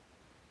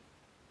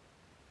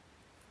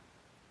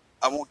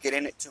 I won't get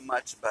in it too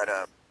much, but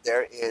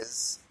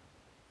there's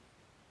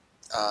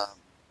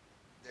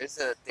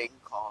a thing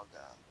called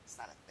it's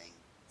not a thing,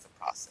 it's a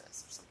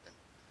process or something.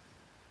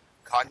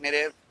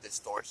 Cognitive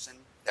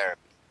distortion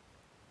therapy.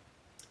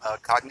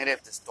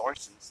 Cognitive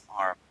distortions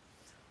are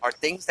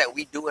things that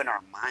we do in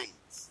our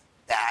minds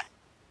that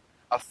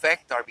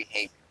affect our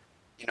behavior.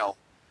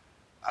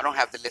 I don't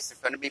have the list in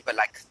front of me, but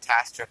like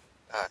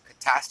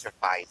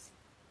catastrophizing.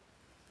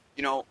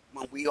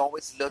 When we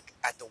always look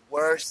at the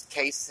worst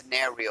case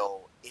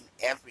scenario in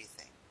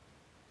everything.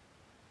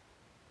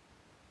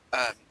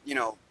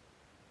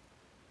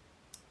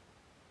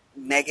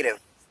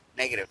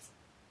 Negative.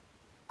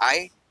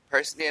 I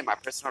personally, in my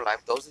personal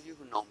life, those of you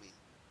who know me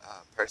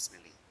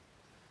personally,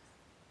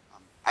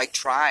 I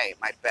try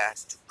my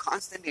best to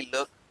constantly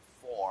look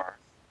for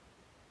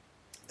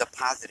the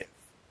positive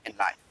in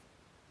life.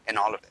 and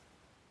all of it.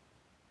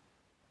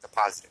 The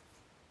positive.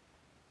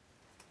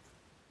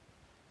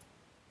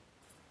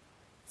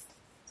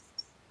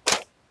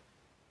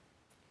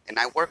 And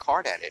I work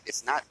hard at it.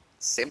 It's not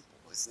simple.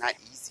 It's not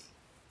easy.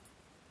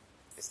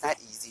 It's not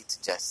easy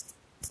to just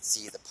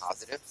see the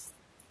positive.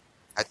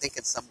 I think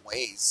in some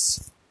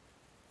ways,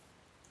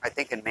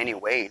 in many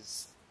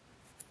ways,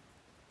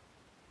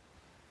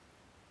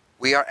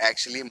 we are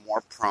actually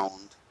more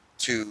prone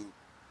to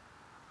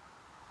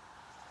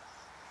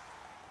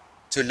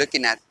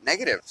looking at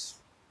negatives,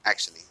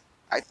 actually,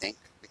 I think,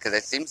 because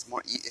it seems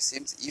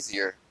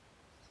easier.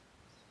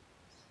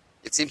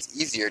 It seems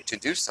easier to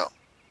do so.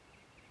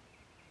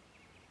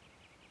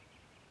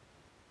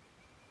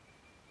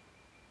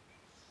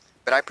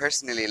 But I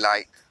personally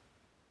like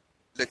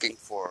looking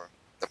for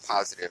the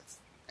positive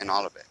in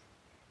all of it.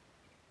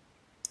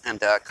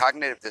 And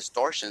cognitive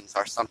distortions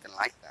are something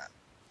like that,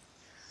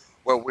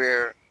 where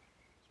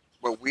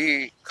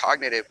we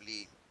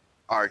cognitively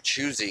are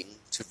choosing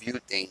to view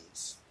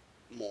things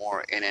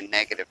more in a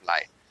negative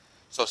light.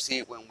 So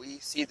see, when we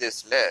see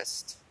this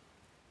list,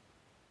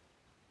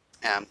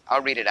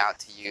 I'll read it out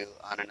to you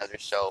on another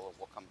show.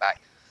 We'll come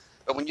back.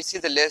 But when you see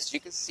the list, you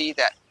can see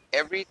that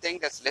everything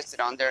that's listed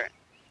on there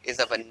is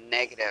of a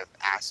negative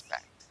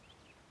aspect.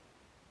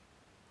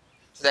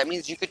 So that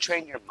means you could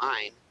train your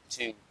mind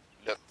to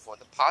look for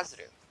the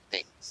positive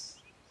things.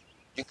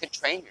 You could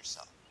train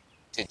yourself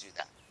to do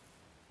that.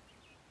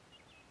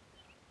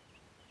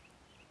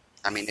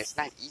 I mean, it's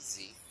not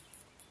easy,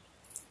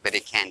 but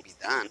it can be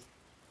done.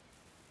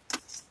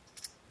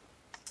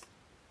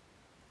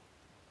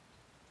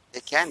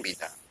 It can be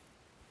done.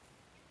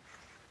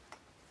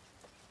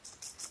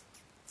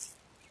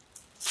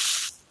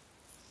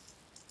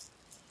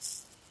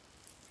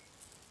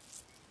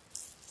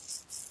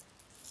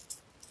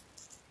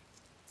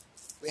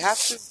 We have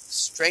to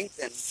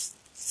strengthen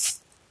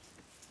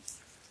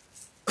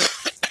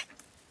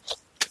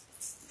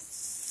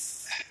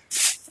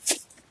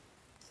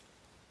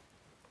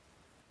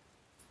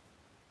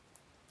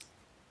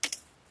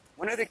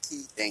one of the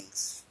key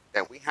things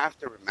that we have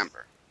to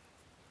remember,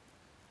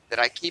 that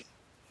I keep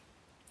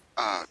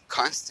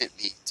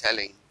constantly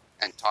telling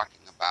and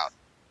talking about,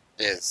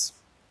 is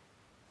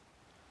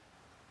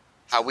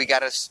how we got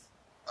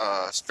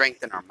to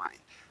strengthen our mind.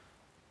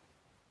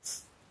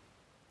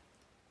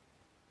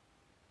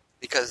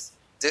 Because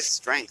this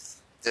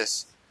strength,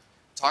 this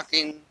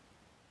talking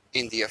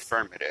in the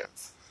affirmative,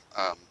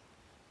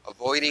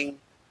 avoiding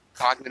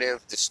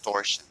cognitive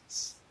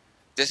distortions,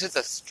 this is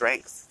a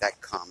strength that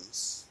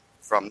comes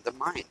from the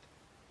mind.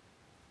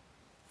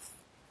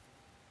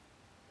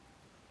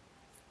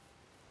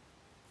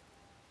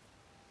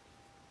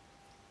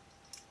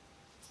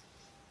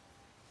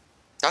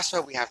 That's why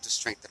we have to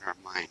strengthen our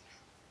mind.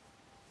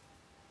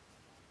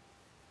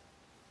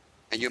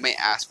 And you may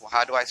ask, well,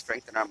 how do I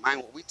strengthen our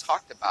mind? Well, we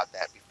talked about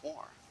that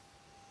before.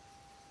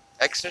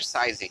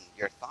 Exercising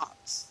your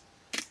thoughts.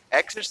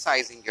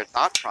 Exercising your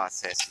thought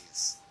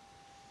processes.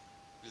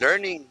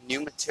 Learning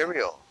new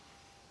material.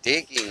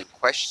 Digging,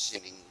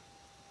 questioning.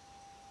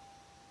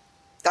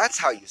 That's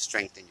how you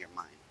strengthen your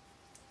mind.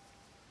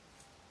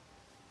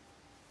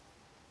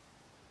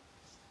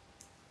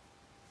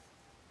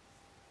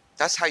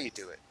 That's how you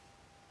do it.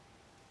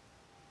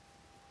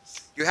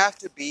 You have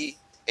to be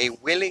a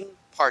willing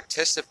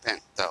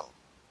participant, though.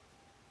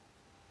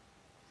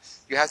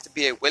 You have to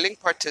be a willing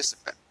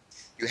participant.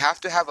 You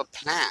have to have a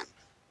plan,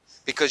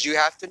 because you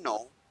have to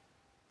know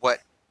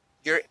what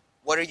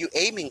are you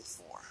aiming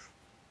for.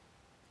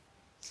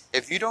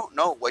 If you don't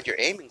know what you're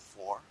aiming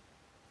for,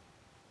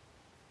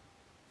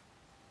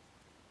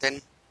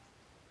 then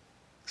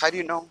how do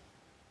you know?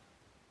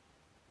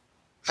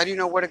 How do you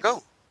know where to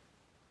go?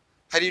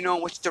 How do you know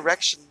which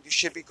direction you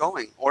should be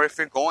going? Or if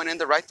you're going in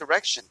the right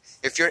direction?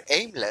 If you're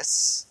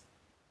aimless,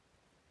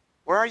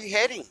 where are you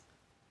heading?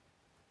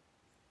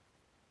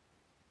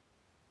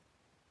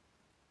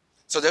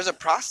 So there's a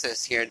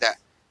process here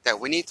that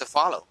we need to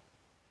follow.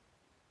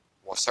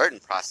 Well, certain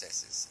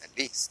processes, at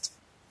least.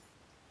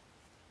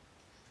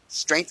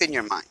 Strengthen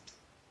your mind,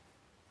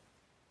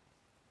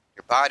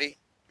 your body,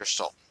 your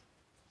soul.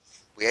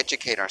 We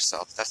educate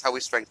ourselves. That's how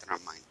we strengthen our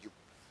mind. You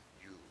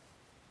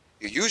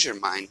use your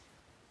mind.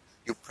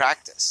 You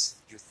practice.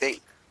 You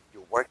think.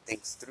 You work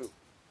things through.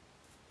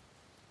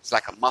 It's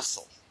like a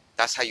muscle.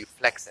 That's how you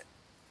flex it.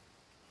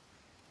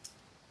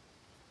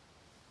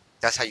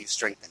 That's how you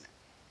strengthen it.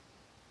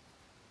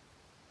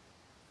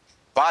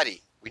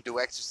 Body, we do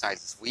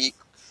exercises. We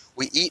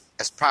eat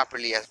as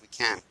properly as we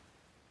can.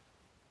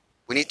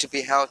 We need to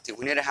be healthy.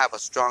 We need to have a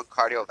strong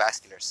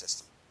cardiovascular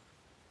system.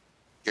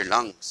 Your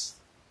lungs,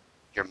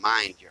 your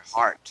mind, your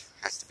heart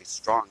has to be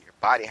strong. Your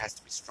body has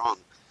to be strong.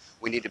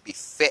 We need to be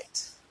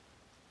fit.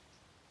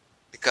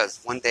 Because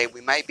one day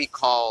we might be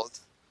called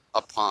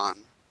upon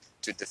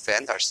to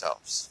defend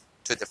ourselves,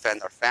 to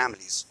defend our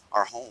families,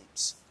 our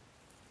homes.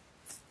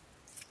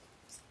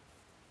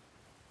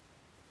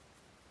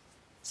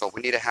 So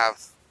we need to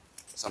have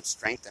some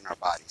strength in our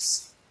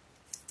bodies,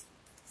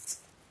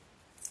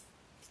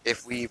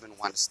 if we even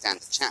want to stand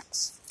a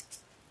chance.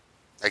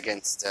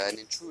 against an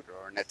intruder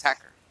or an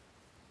attacker.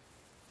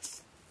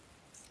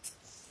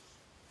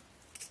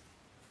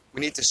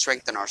 We need to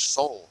strengthen our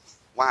soul.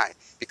 Why?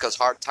 Because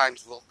hard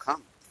times will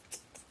come.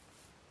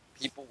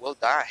 People will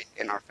die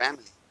in our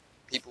family.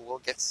 People will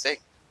get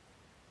sick.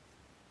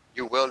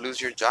 You will lose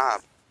your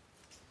job.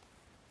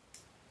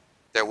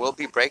 There will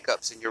be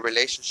breakups in your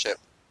relationship.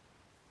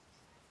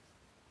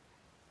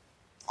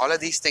 All of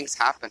these things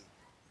happen.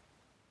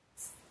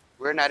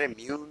 We're not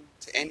immune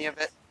to any of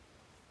it.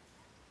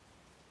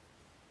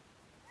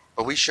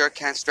 But we sure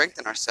can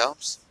strengthen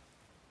ourselves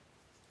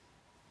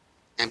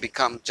and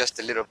become just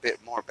a little bit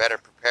more better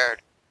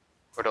prepared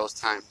for those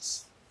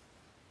times.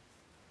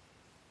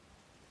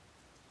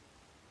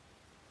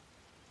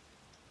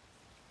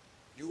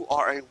 You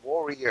are a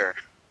warrior.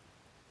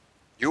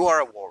 You are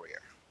a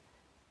warrior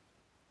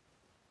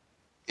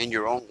in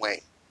your own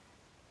way.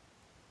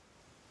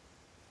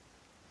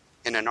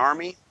 In an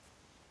army,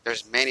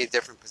 there's many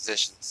different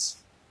positions,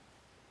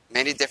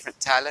 many different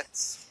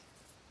talents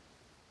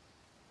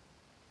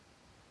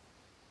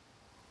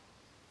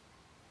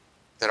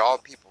that all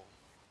people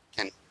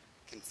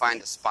can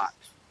find a spot.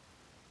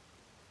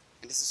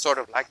 And this is sort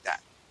of like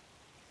that.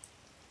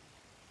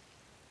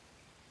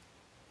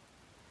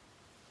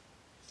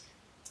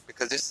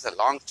 Because this is a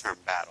long-term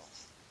battle.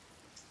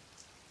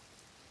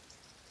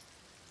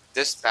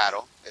 This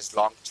battle is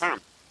long-term.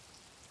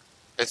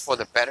 It's for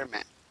the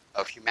betterment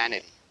of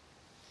humanity.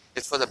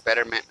 It's for the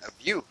betterment of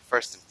you,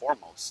 first and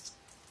foremost.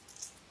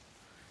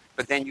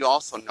 But then you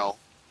also know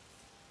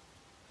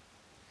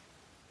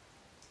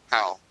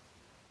how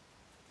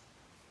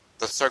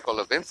the circle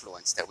of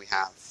influence that we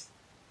have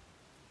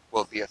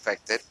will be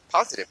affected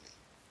positively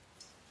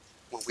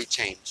when we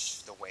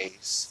change the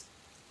ways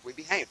we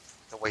behave,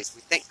 the ways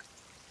we think.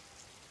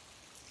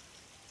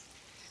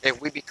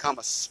 If we become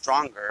a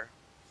stronger,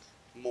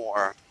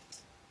 more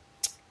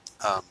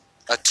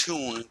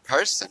attuned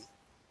person,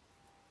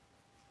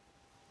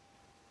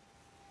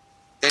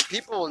 then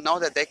people will know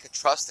that they could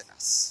trust in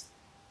us.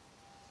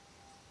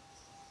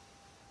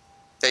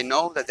 They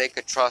know that they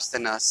could trust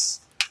in us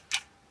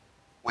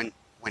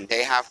when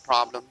they have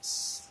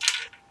problems.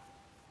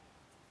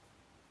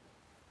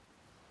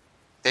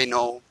 They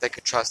know they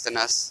could trust in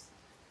us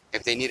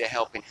if they need a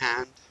helping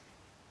hand.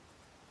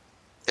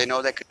 They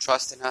know they could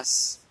trust in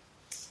us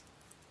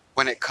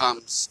when it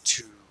comes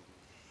to,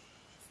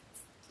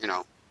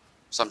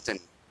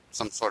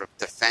 some sort of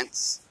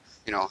defense.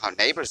 You know, how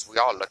neighbors, we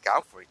all look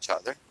out for each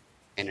other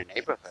in a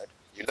neighborhood.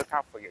 You look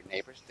out for your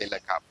neighbors, they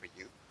look out for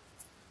you.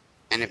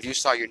 And if you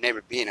saw your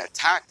neighbor being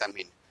attacked,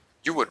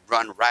 you would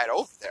run right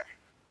over there.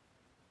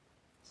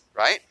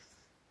 Right?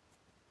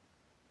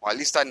 Well, at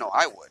least I know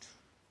I would.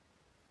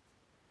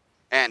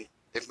 And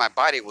if my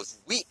body was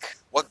weak,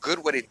 what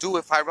good would it do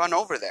if I run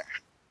over there?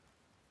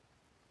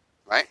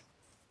 Right?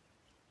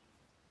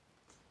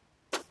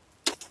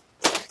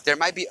 There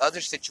might be other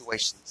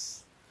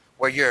situations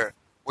where your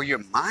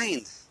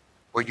mind,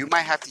 where you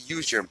might have to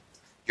use your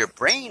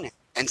brain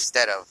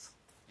instead of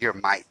your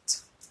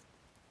might.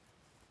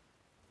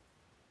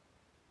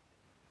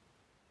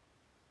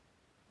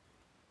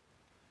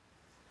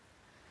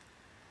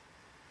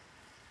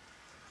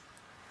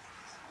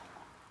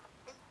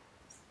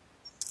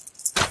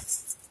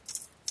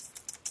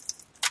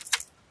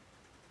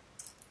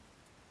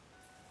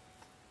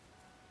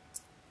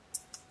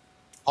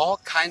 All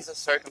kinds of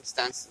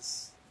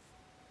circumstances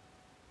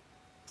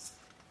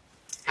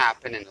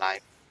happen in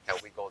life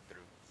that we go through.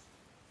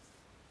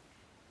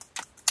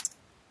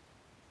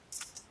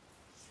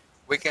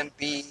 We can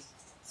be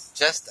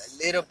just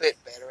a little bit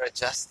better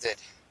adjusted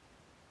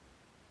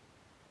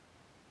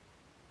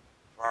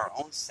for our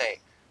own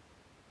sake,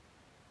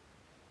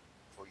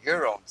 for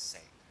your own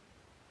sake,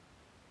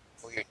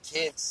 for your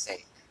kids'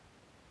 sake.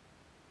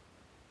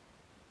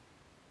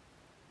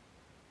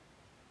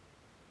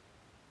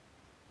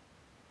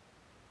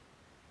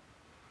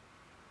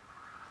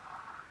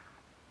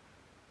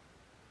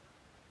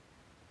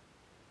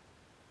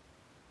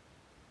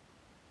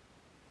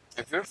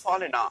 If you're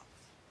falling off,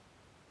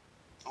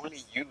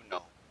 only you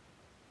know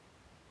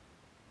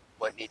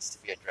what needs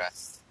to be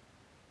addressed.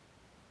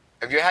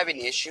 If you're having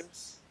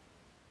issues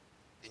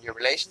in your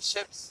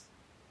relationships,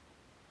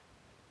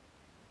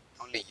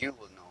 only you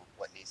will know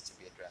what needs to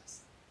be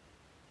addressed.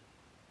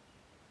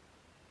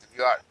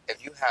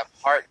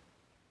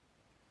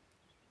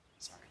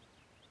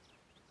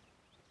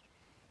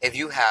 If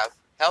you have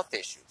health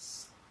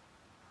issues,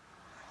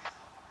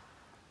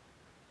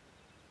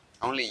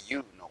 only you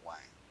know why.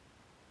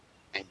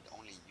 And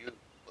only you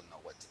will know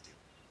what to do.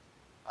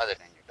 Other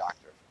than your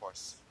doctor, of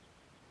course.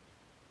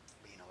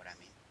 But you know what I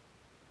mean.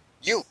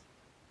 You.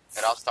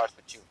 It all starts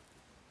with you.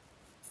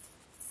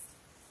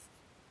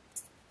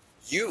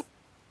 You.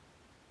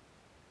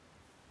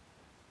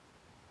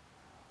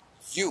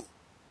 You.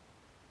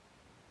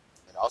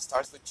 It all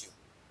starts with you.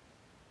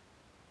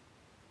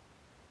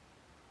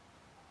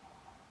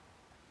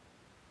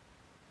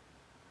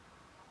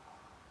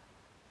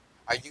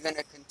 Are you going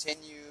to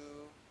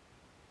continue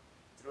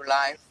through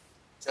life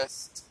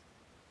just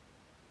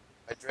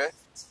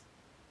adrift?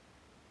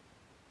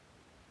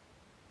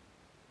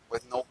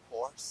 with no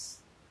course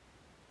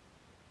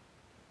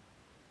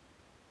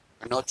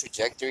or no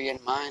trajectory in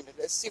mind.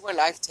 Let's see where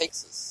life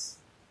takes us.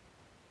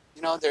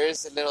 You know, there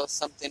is a little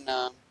something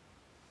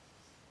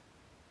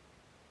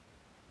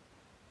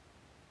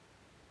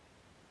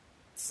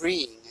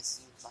freeing, it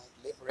seems like,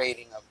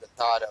 liberating of the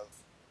thought of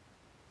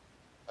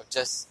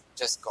just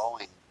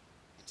going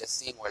and just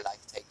seeing where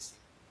life takes you.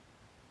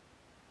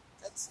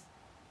 That's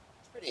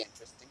pretty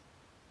interesting.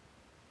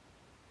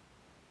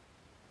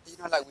 You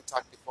know, like we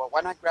talked before,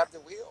 why not grab the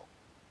wheel?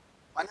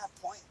 Why not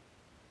point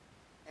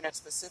in a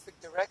specific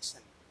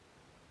direction?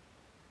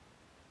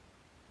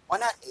 Why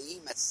not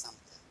aim at something?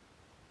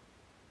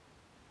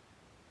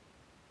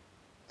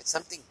 It's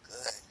something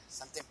good,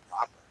 something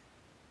proper.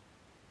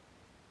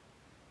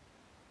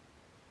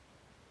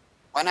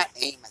 Why not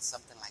aim at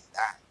something like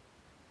that?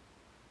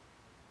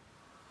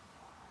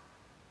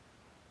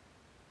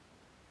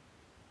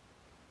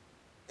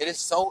 It is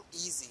so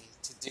easy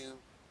to do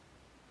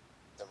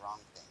the wrong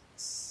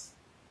things.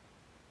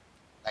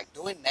 Like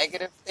doing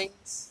negative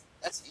things,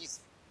 that's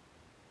easy.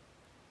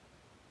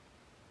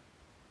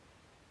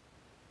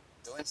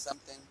 Doing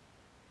something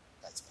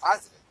that's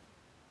positive,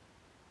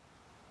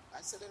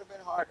 that's a little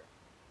bit harder.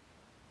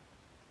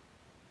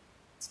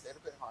 It's a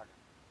little bit harder.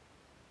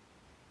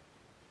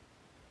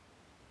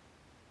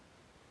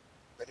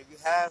 But if you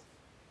have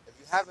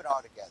it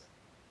all together,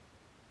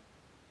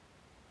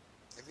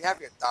 if you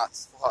have your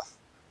thoughts, well,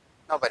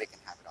 nobody can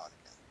have it all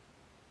together.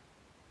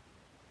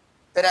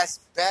 But as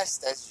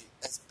best as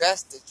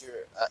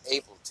you're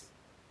able to.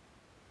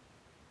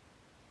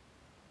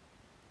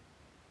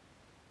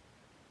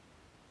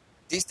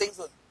 These things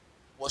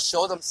will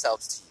show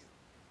themselves to you.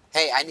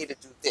 Hey, I need to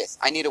do this.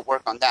 I need to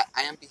work on that.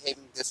 I am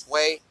behaving this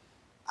way.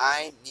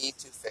 I need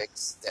to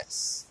fix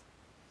this.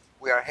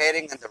 We are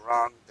heading in the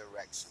wrong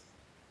direction.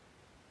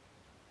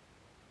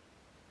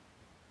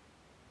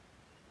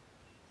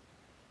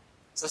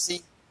 So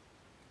see,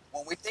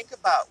 when we think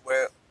about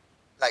where,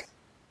 like,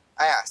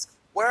 I ask,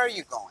 where are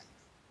you going?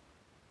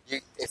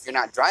 If you're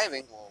not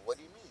driving, well, what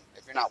do you mean?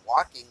 If you're not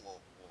walking, well,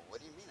 what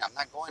do you mean? I'm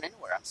not going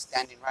anywhere. I'm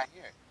standing right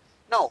here.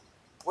 No,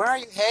 where are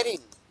you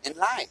heading in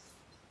life?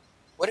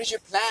 What is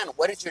your plan?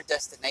 What is your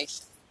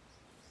destination?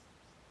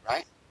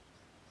 Right?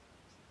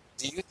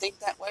 Do you think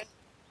that way?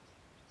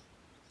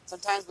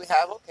 Sometimes we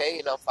have,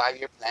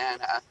 5-year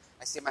plan.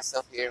 I see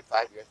myself here in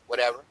 5 years,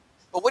 whatever.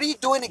 But what are you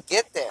doing to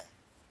get there?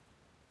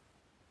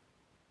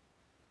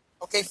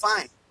 Okay,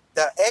 fine.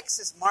 The X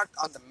is marked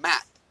on the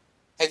map.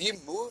 Have you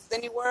moved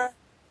anywhere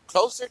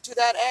closer to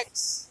that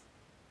X?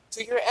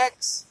 To your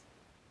X?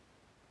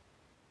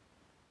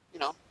 You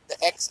know, the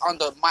X on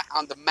the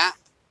map.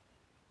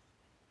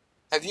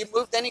 Have you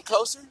moved any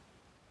closer?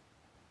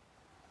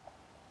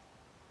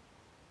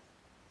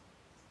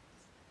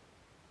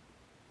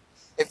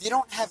 If you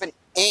don't have an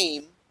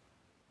aim,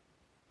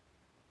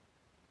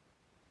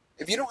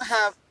 if you don't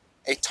have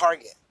a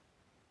target,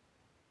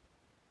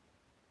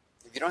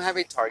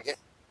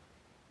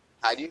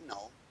 how do you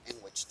know in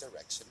which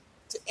direction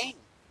to aim?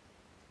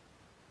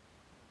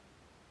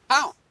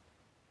 How?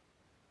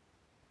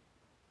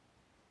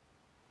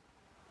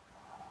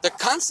 The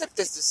concept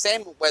is the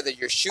same whether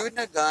you're shooting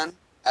a gun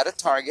at a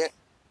target,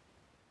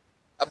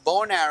 a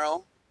bow and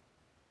arrow,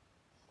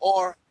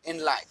 or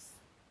in life.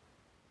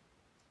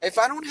 If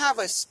I don't have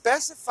a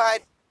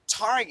specified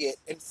target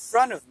in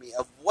front of me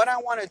of what I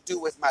want to do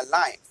with my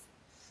life,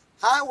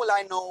 how will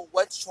I know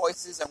what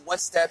choices and what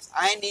steps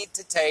I need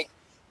to take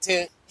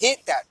to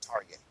hit that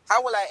target?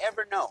 How will I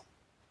ever know?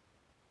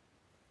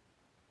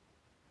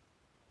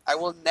 I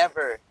will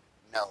never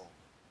know.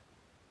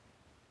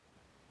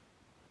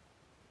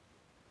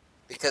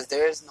 Because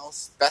there is no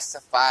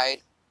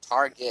specified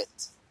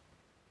target.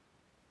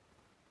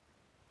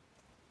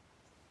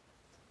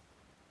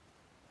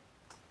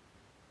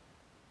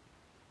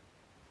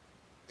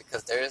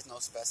 Because there is no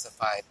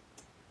specified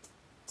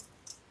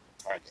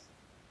target.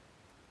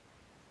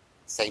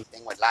 Same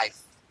thing with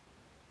life.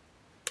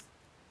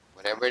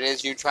 Whatever it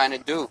is you're trying to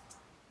do,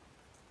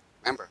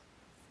 remember,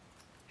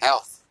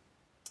 health,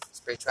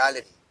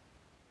 spirituality,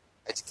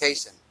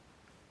 education,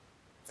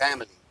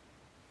 family,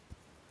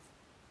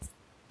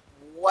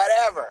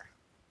 whatever,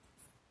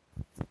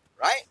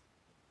 right?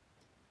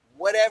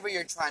 Whatever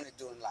you're trying to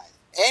do in life,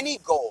 any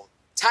goal,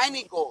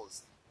 tiny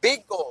goals,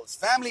 big goals,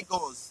 family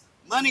goals,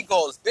 money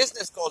goals,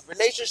 business goals,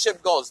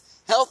 relationship goals,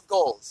 health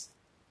goals,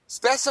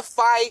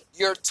 specify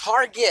your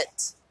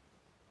target.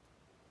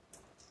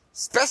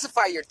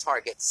 Specify your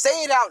target.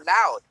 Say it out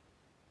loud.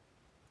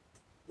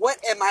 What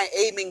am I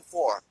aiming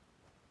for?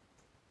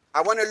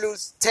 I want to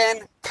lose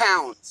 10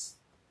 pounds.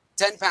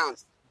 10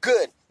 pounds.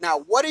 Good. Now,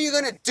 what are you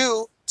going to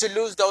do to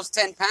lose those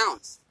 10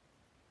 pounds?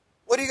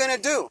 What are you going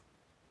to do?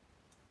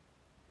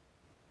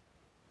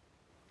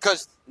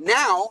 Because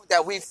now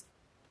that we've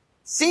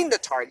seen the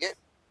target,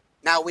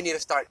 now we need to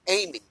start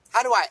aiming.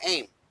 How do I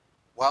aim?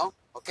 Well,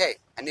 okay,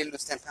 I need to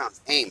lose 10 pounds.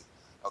 Aim.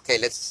 Okay,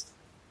 let's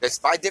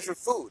buy different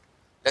food.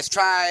 Let's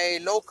try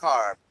low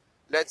carb.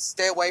 Let's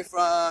stay away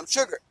from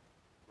sugar.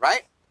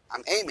 Right?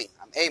 I'm aiming.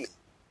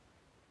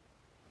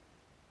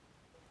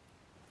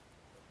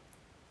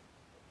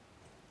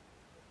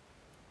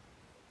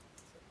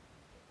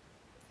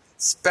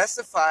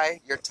 Specify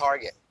your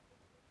target.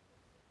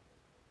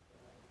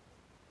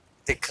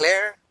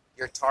 Declare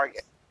your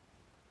target.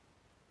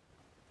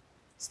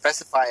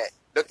 Specify it.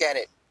 Look at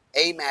it.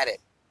 Aim at it.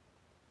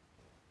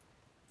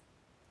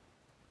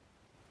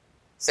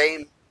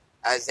 Same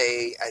as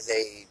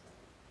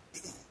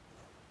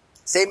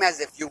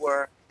if you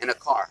were in a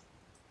car.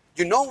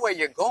 You know where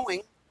you're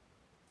going.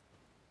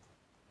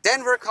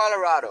 Denver,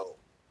 Colorado.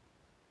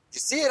 You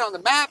see it on the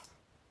map?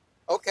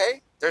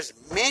 Okay. There's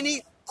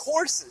many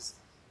courses.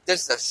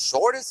 There's the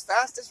shortest,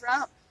 fastest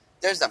route.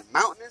 There's a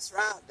mountainous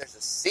route. There's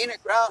a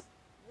scenic route.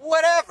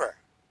 Whatever.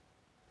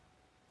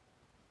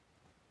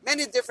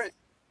 Many different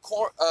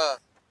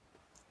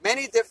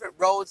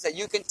roads that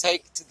you can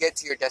take to get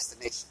to your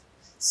destination.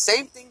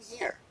 Same thing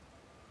here.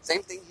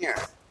 Same thing here.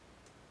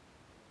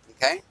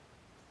 Okay?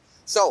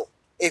 So,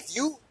 if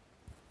you,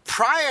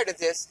 prior to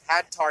this,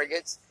 had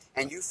targets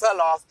and you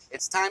fell off,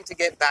 it's time to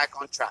get back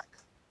on track.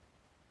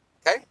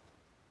 Okay?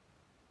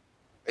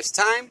 It's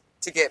time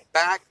to get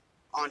back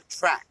on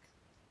track.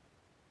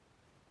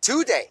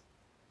 Today.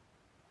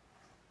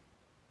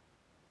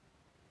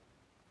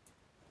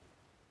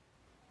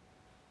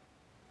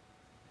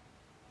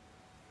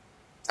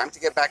 Time to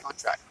get back on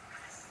track.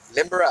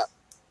 Limber up,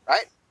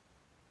 right?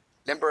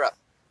 Limber up.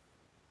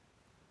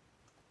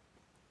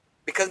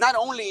 Because not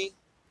only,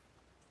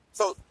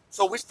 so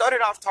we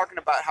started off talking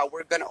about how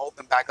we're going to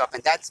open back up,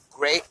 and that's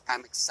great.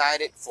 I'm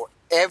excited for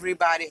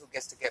everybody who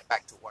gets to get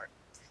back to work.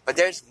 But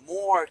there's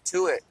more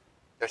to it.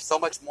 There's so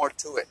much more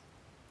to it.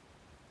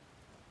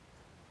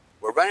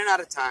 We're running out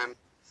of time,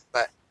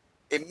 but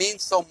it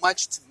means so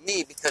much to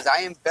me because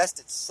I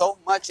invested so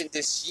much in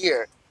this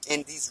year,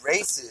 in these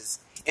races,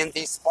 in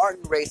these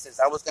Spartan races.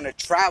 I was going to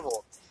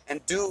travel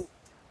and do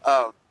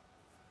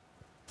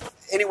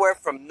anywhere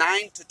from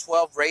 9 to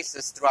 12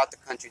 races throughout the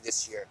country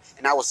this year.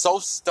 And I was so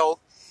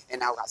stoked,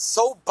 and I got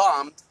so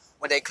bummed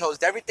when they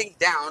closed everything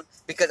down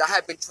because I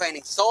had been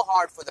training so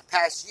hard for the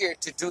past year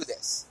to do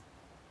this.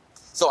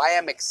 So I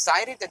am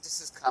excited that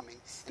this is coming.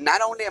 And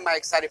not only am I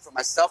excited for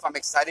myself, I'm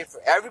excited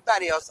for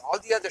everybody else, all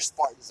the other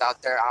Spartans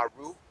out there,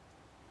 Aru.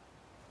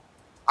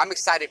 I'm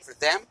excited for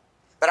them,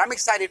 but I'm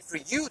excited for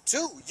you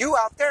too. You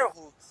out there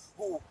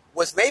who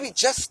was maybe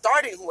just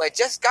starting, who had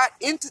just got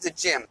into the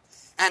gym.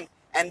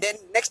 And then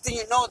next thing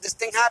you know, this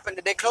thing happened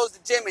and they closed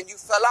the gym and you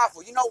fell off.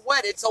 Well, you know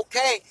what? It's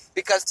okay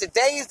because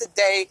today is the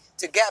day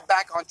to get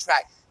back on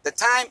track. The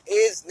time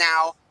is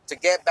now to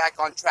get back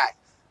on track.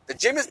 The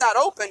gym is not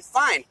open,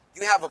 fine.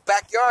 You have a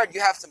backyard,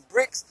 you have some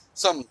bricks,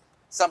 some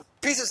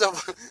pieces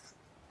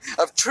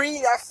of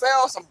tree that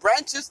fell, some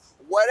branches,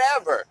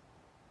 whatever.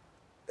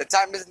 The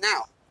time is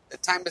now. The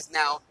time is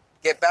now.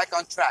 Get back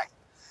on track.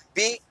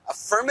 Be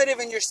affirmative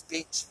in your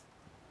speech.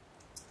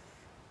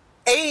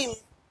 Aim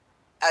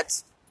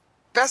at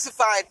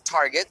specified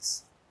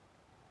targets.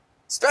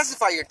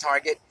 Specify your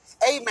target.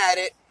 Aim at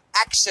it.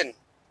 Action.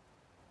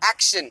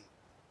 Action.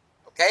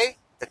 Okay?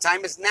 The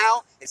time is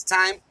now. It's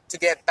time to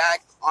get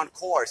back on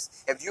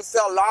course. If you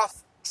fell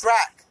off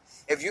track,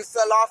 if you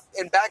fell off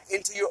and back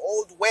into your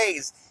old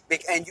ways,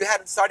 and you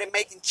hadn't started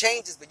making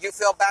changes, but you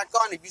fell back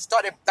on, if you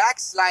started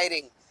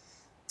backsliding,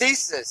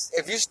 thesis,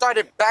 if you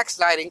started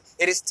backsliding,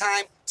 it is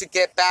time to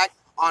get back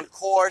on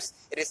course.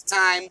 It is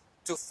time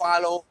to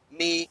follow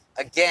me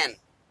again.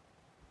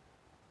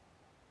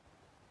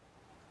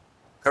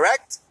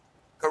 Correct?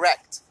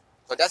 Correct.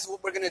 So that's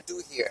what we're going to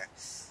do here.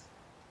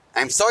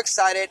 I'm so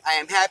excited. I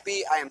am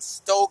happy. I am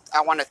stoked.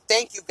 I want to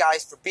thank you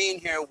guys for being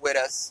here with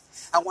us.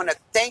 I want to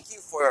thank you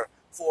for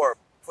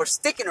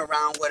sticking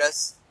around with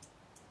us,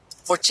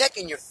 for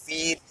checking your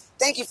feed.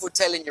 Thank you for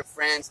telling your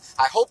friends.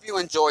 I hope you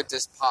enjoyed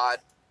this pod.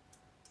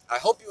 I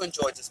hope you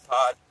enjoyed this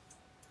pod.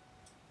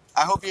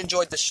 I hope you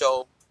enjoyed the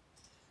show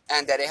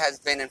and that it has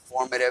been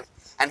informative.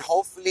 And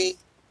hopefully,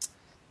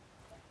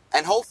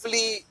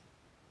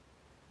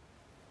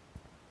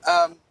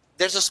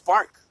 there's a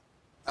spark.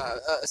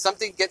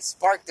 Something gets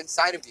sparked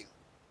inside of you,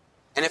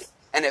 and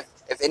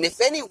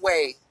if any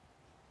way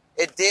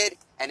it did,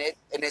 and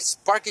it's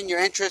sparking your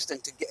interest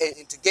into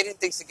getting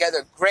things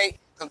together, great.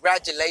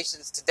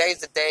 Congratulations. Today's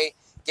the day.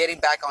 Getting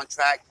back on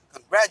track.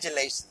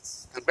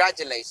 Congratulations.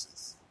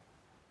 Congratulations.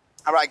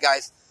 All right,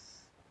 guys.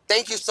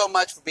 Thank you so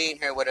much for being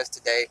here with us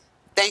today.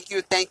 Thank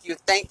you. Thank you.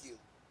 Thank you.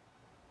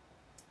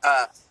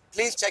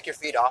 Please check your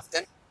feed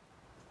often.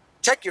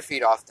 Check your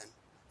feed often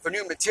for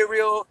new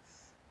material.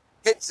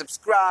 Hit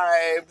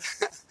subscribe.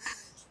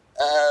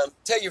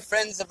 Tell your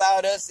friends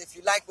about us. If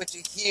you like what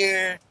you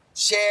hear,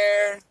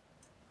 share.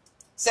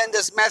 Send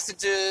us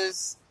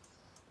messages.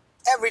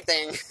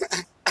 Everything.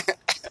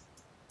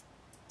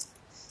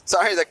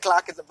 Sorry, the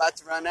clock is about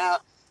to run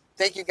out.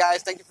 Thank you,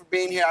 guys. Thank you for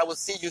being here. I will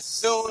see you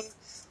soon.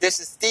 This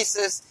is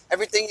Thesis.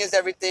 Everything is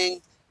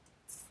everything.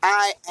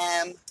 I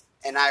am,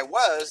 and I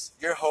was,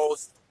 your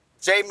host,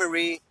 Jay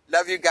Marie.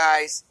 Love you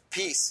guys.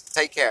 Peace.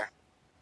 Take care.